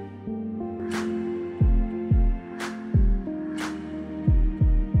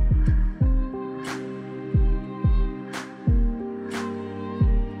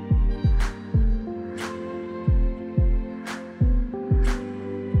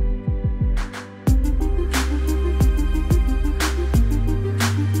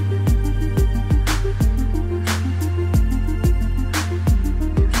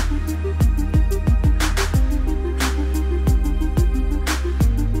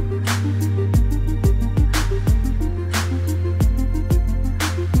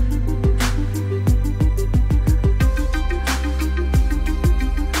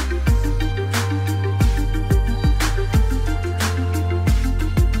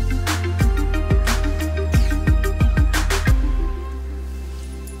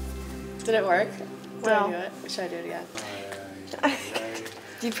 Did it work? Did I do it? Should I do it again?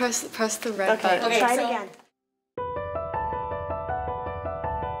 Do you press the red Okay, button? try it again.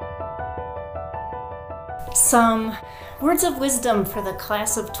 Some words of wisdom for the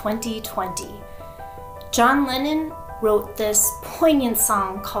class of 2020. John Lennon wrote this poignant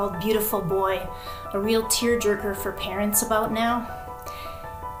song called Beautiful Boy, a real tearjerker for parents about now.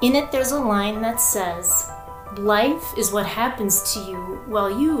 In it, there's a line that says, "Life is what happens to you while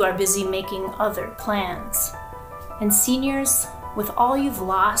you are busy making other plans." And seniors, with all you've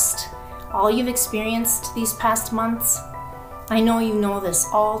lost, all you've experienced these past months, I know you know this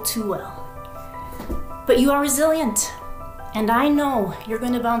all too well. But you are resilient, and I know you're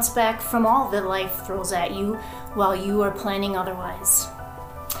going to bounce back from all that life throws at you while you are planning otherwise.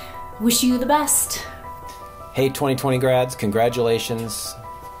 Wish you the best. Hey 2020 grads, congratulations.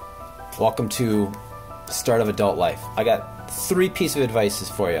 Welcome to the start of adult life. I got 3 pieces of advice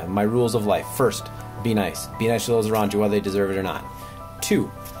for you, my rules of life. First, be nice. Be nice to those around you whether they deserve it or not.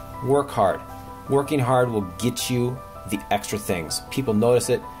 2, work hard. Working hard will get you the extra things. People notice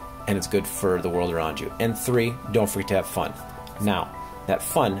it, and it's good for the world around you. And 3, don't forget to have fun. Now, that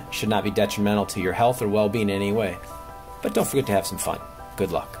fun should not be detrimental to your health or well-being in any way, but don't forget to have some fun.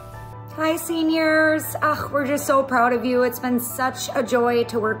 Good luck. Hi seniors, we're just so proud of you. It's been such a joy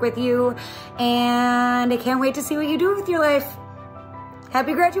to work with you, and I can't wait to see what you do with your life.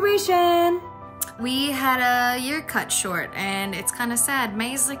 Happy graduation. We had a year cut short, and it's kind of sad.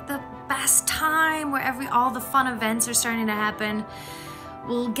 May's like the best time where all the fun events are starting to happen.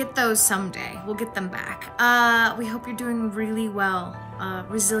 We'll get those someday. We'll get them back. We hope you're doing really well,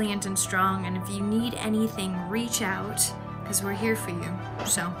 resilient and strong, and if you need anything, reach out, because we're here for you.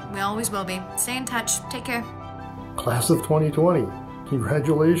 So, we always will be. Stay in touch. Take care. Class of 2020,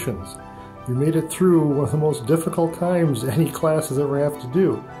 congratulations. You made it through one of the most difficult times any classes ever have to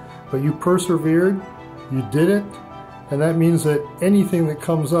do. But you persevered, you did it, and that means that anything that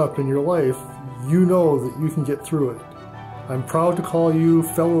comes up in your life, you know that you can get through it. I'm proud to call you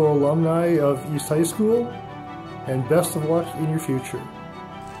fellow alumni of East High School, and best of luck in your future.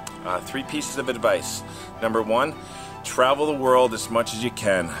 3 pieces of advice. Number 1, travel the world as much as you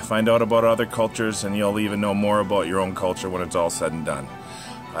can. Find out about other cultures, and you'll even know more about your own culture when it's all said and done.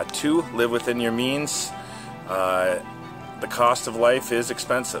 2, live within your means. The cost of life is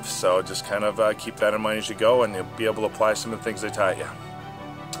expensive, so just kind of keep that in mind as you go, and you'll be able to apply some of the things they taught you.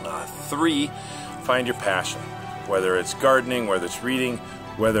 3, find your passion. Whether it's gardening, whether it's reading,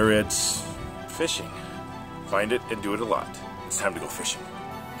 whether it's fishing. Find it and do it a lot. It's time to go fishing.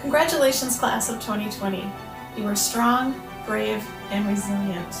 Congratulations, class of 2020. You are strong, brave, and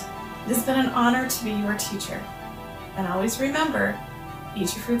resilient. It has been an honor to be your teacher. And always remember,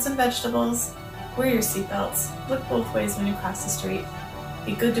 eat your fruits and vegetables, wear your seatbelts, look both ways when you cross the street,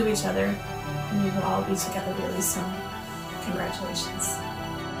 be good to each other, and we will all be together really soon. Congratulations.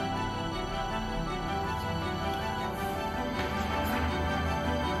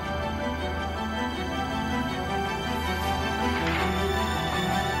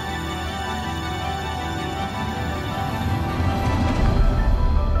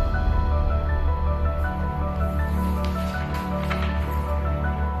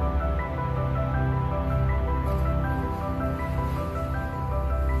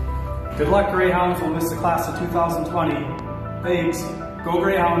 Good luck, Greyhounds. We'll miss the class of 2020. Thanks. Go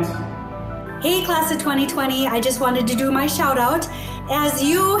Greyhounds. Hey, class of 2020. I just wanted to do my shout out. As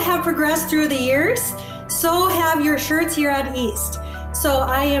you have progressed through the years, so have your shirts here at East. So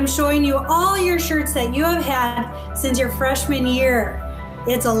I am showing you all your shirts that you have had since your freshman year.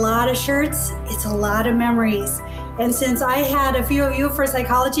 It's a lot of shirts. It's a lot of memories. And since I had a few of you for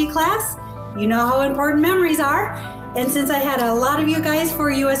psychology class, you know how important memories are. And since I had a lot of you guys for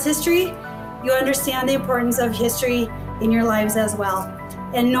U.S. history, you understand the importance of history in your lives as well.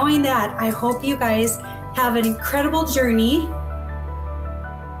 And knowing that, I hope you guys have an incredible journey.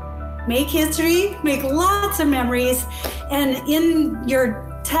 Make history, make lots of memories, and in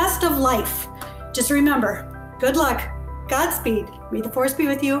your test of life, just remember, good luck, Godspeed, may the force be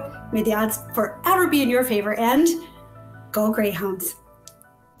with you, may the odds forever be in your favor, and go Greyhounds.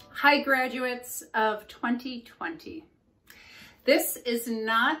 Hi, graduates of 2020. This is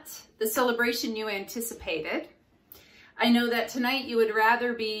not the celebration you anticipated. I know that tonight you would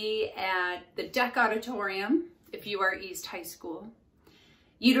rather be at the Deck Auditorium if you are East High School.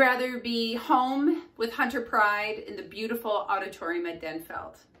 You'd rather be home with Hunter Pride in the beautiful auditorium at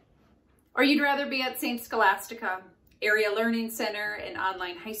Denfeld. Or you'd rather be at St. Scholastica, Area Learning Center and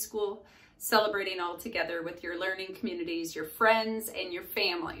online high school, celebrating all together with your learning communities, your friends, and your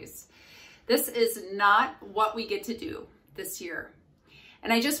families. This is not what we get to do this year.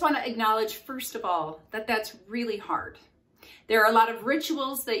 And I just want to acknowledge, first of all, that that's really hard. There are a lot of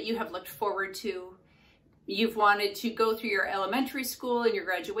rituals that you have looked forward to. You've wanted to go through your elementary school in your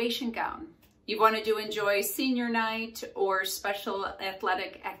graduation gown. You've wanted to enjoy senior night or special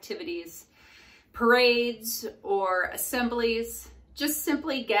athletic activities. parades or assemblies, just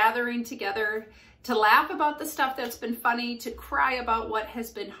simply gathering together to laugh about the stuff that's been funny, to cry about what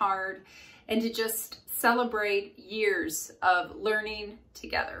has been hard, and to just celebrate years of learning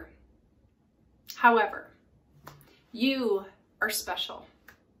together. However, you are special.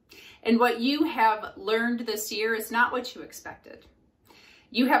 And what you have learned this year is not what you expected.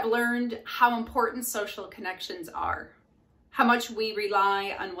 You have learned how important social connections are, how much we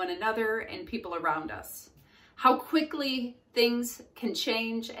rely on one another and people around us, how quickly things can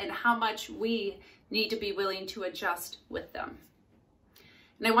change, and how much we need to be willing to adjust with them.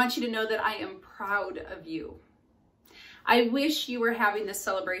 And I want you to know that I am proud of you. I wish you were having the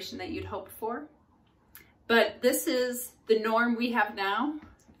celebration that you'd hoped for, but this is the norm we have now,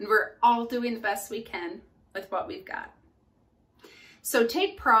 and we're all doing the best we can with what we've got. So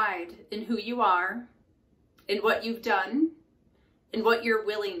take pride in who you are, in what you've done, and what you're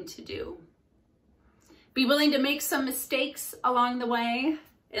willing to do. Be willing to make some mistakes along the way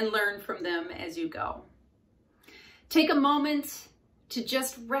and learn from them as you go. Take a moment to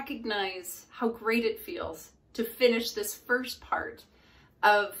just recognize how great it feels to finish this first part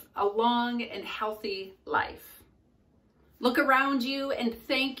of a long and healthy life. Look around you and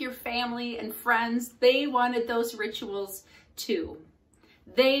thank your family and friends. They wanted those rituals too.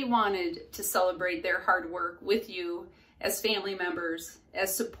 They wanted to celebrate their hard work with you as family members,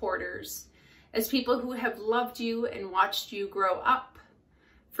 as supporters, as people who have loved you and watched you grow up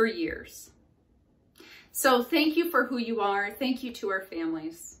for years. So thank you for who you are. Thank you to our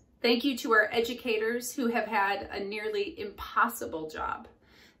families. Thank you to our educators who have had a nearly impossible job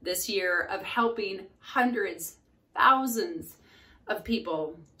this year of helping hundreds, thousands of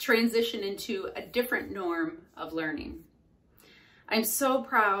people transition into a different norm of learning. I'm so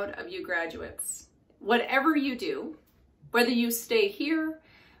proud of you graduates. Whatever you do, whether you stay here,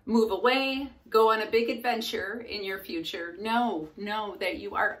 move away, go on a big adventure in your future, know that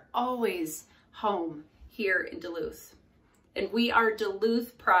you are always home here in Duluth. And we are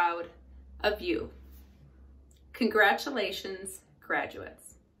Duluth proud of you. Congratulations,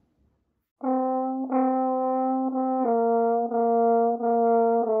 graduates.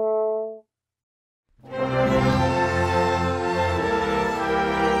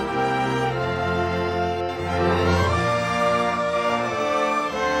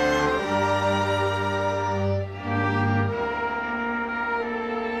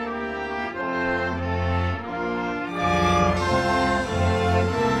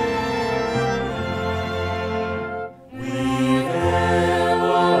 We have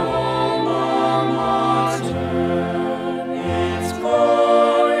our alma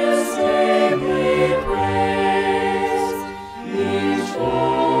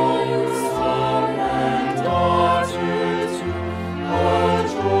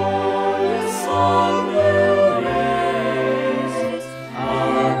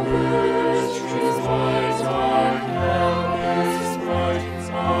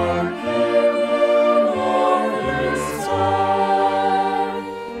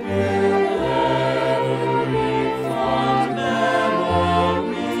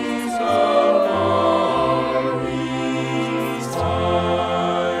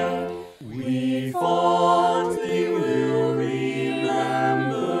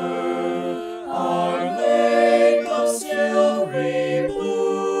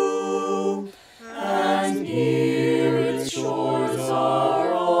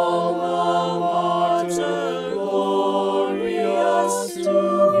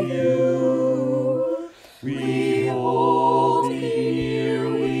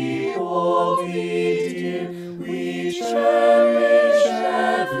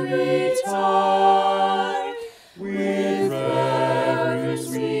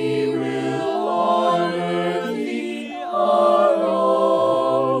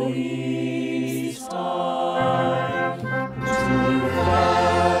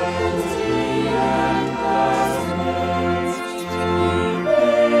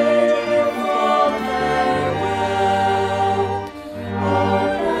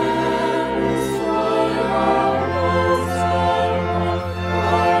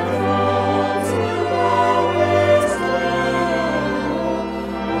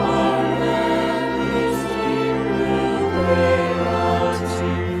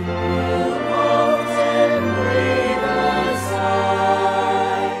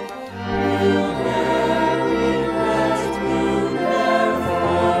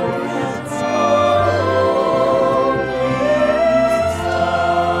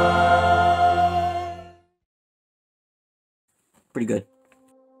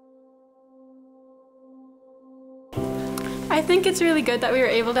it's really good that we were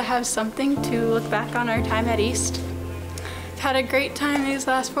able to have something to look back on our time at East. Had a great time these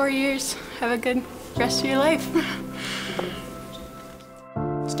last 4 years. Have a good rest of your life.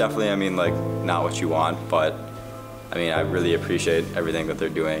 It's definitely, I mean, like, not what you want, but I mean, I really appreciate everything that they're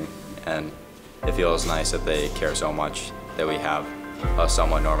doing, and it feels nice that they care so much that we have a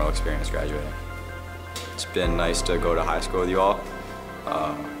somewhat normal experience graduating. It's been nice to go to high school with you all.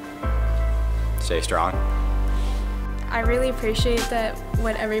 Stay strong. I really appreciate that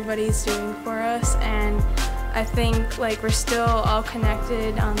what everybody's doing for us, and I think like we're still all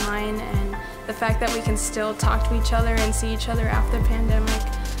connected online, and the fact that we can still talk to each other and see each other after the pandemic,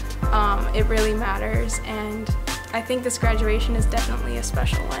 it really matters, and I think this graduation is definitely a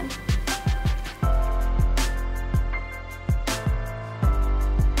special one.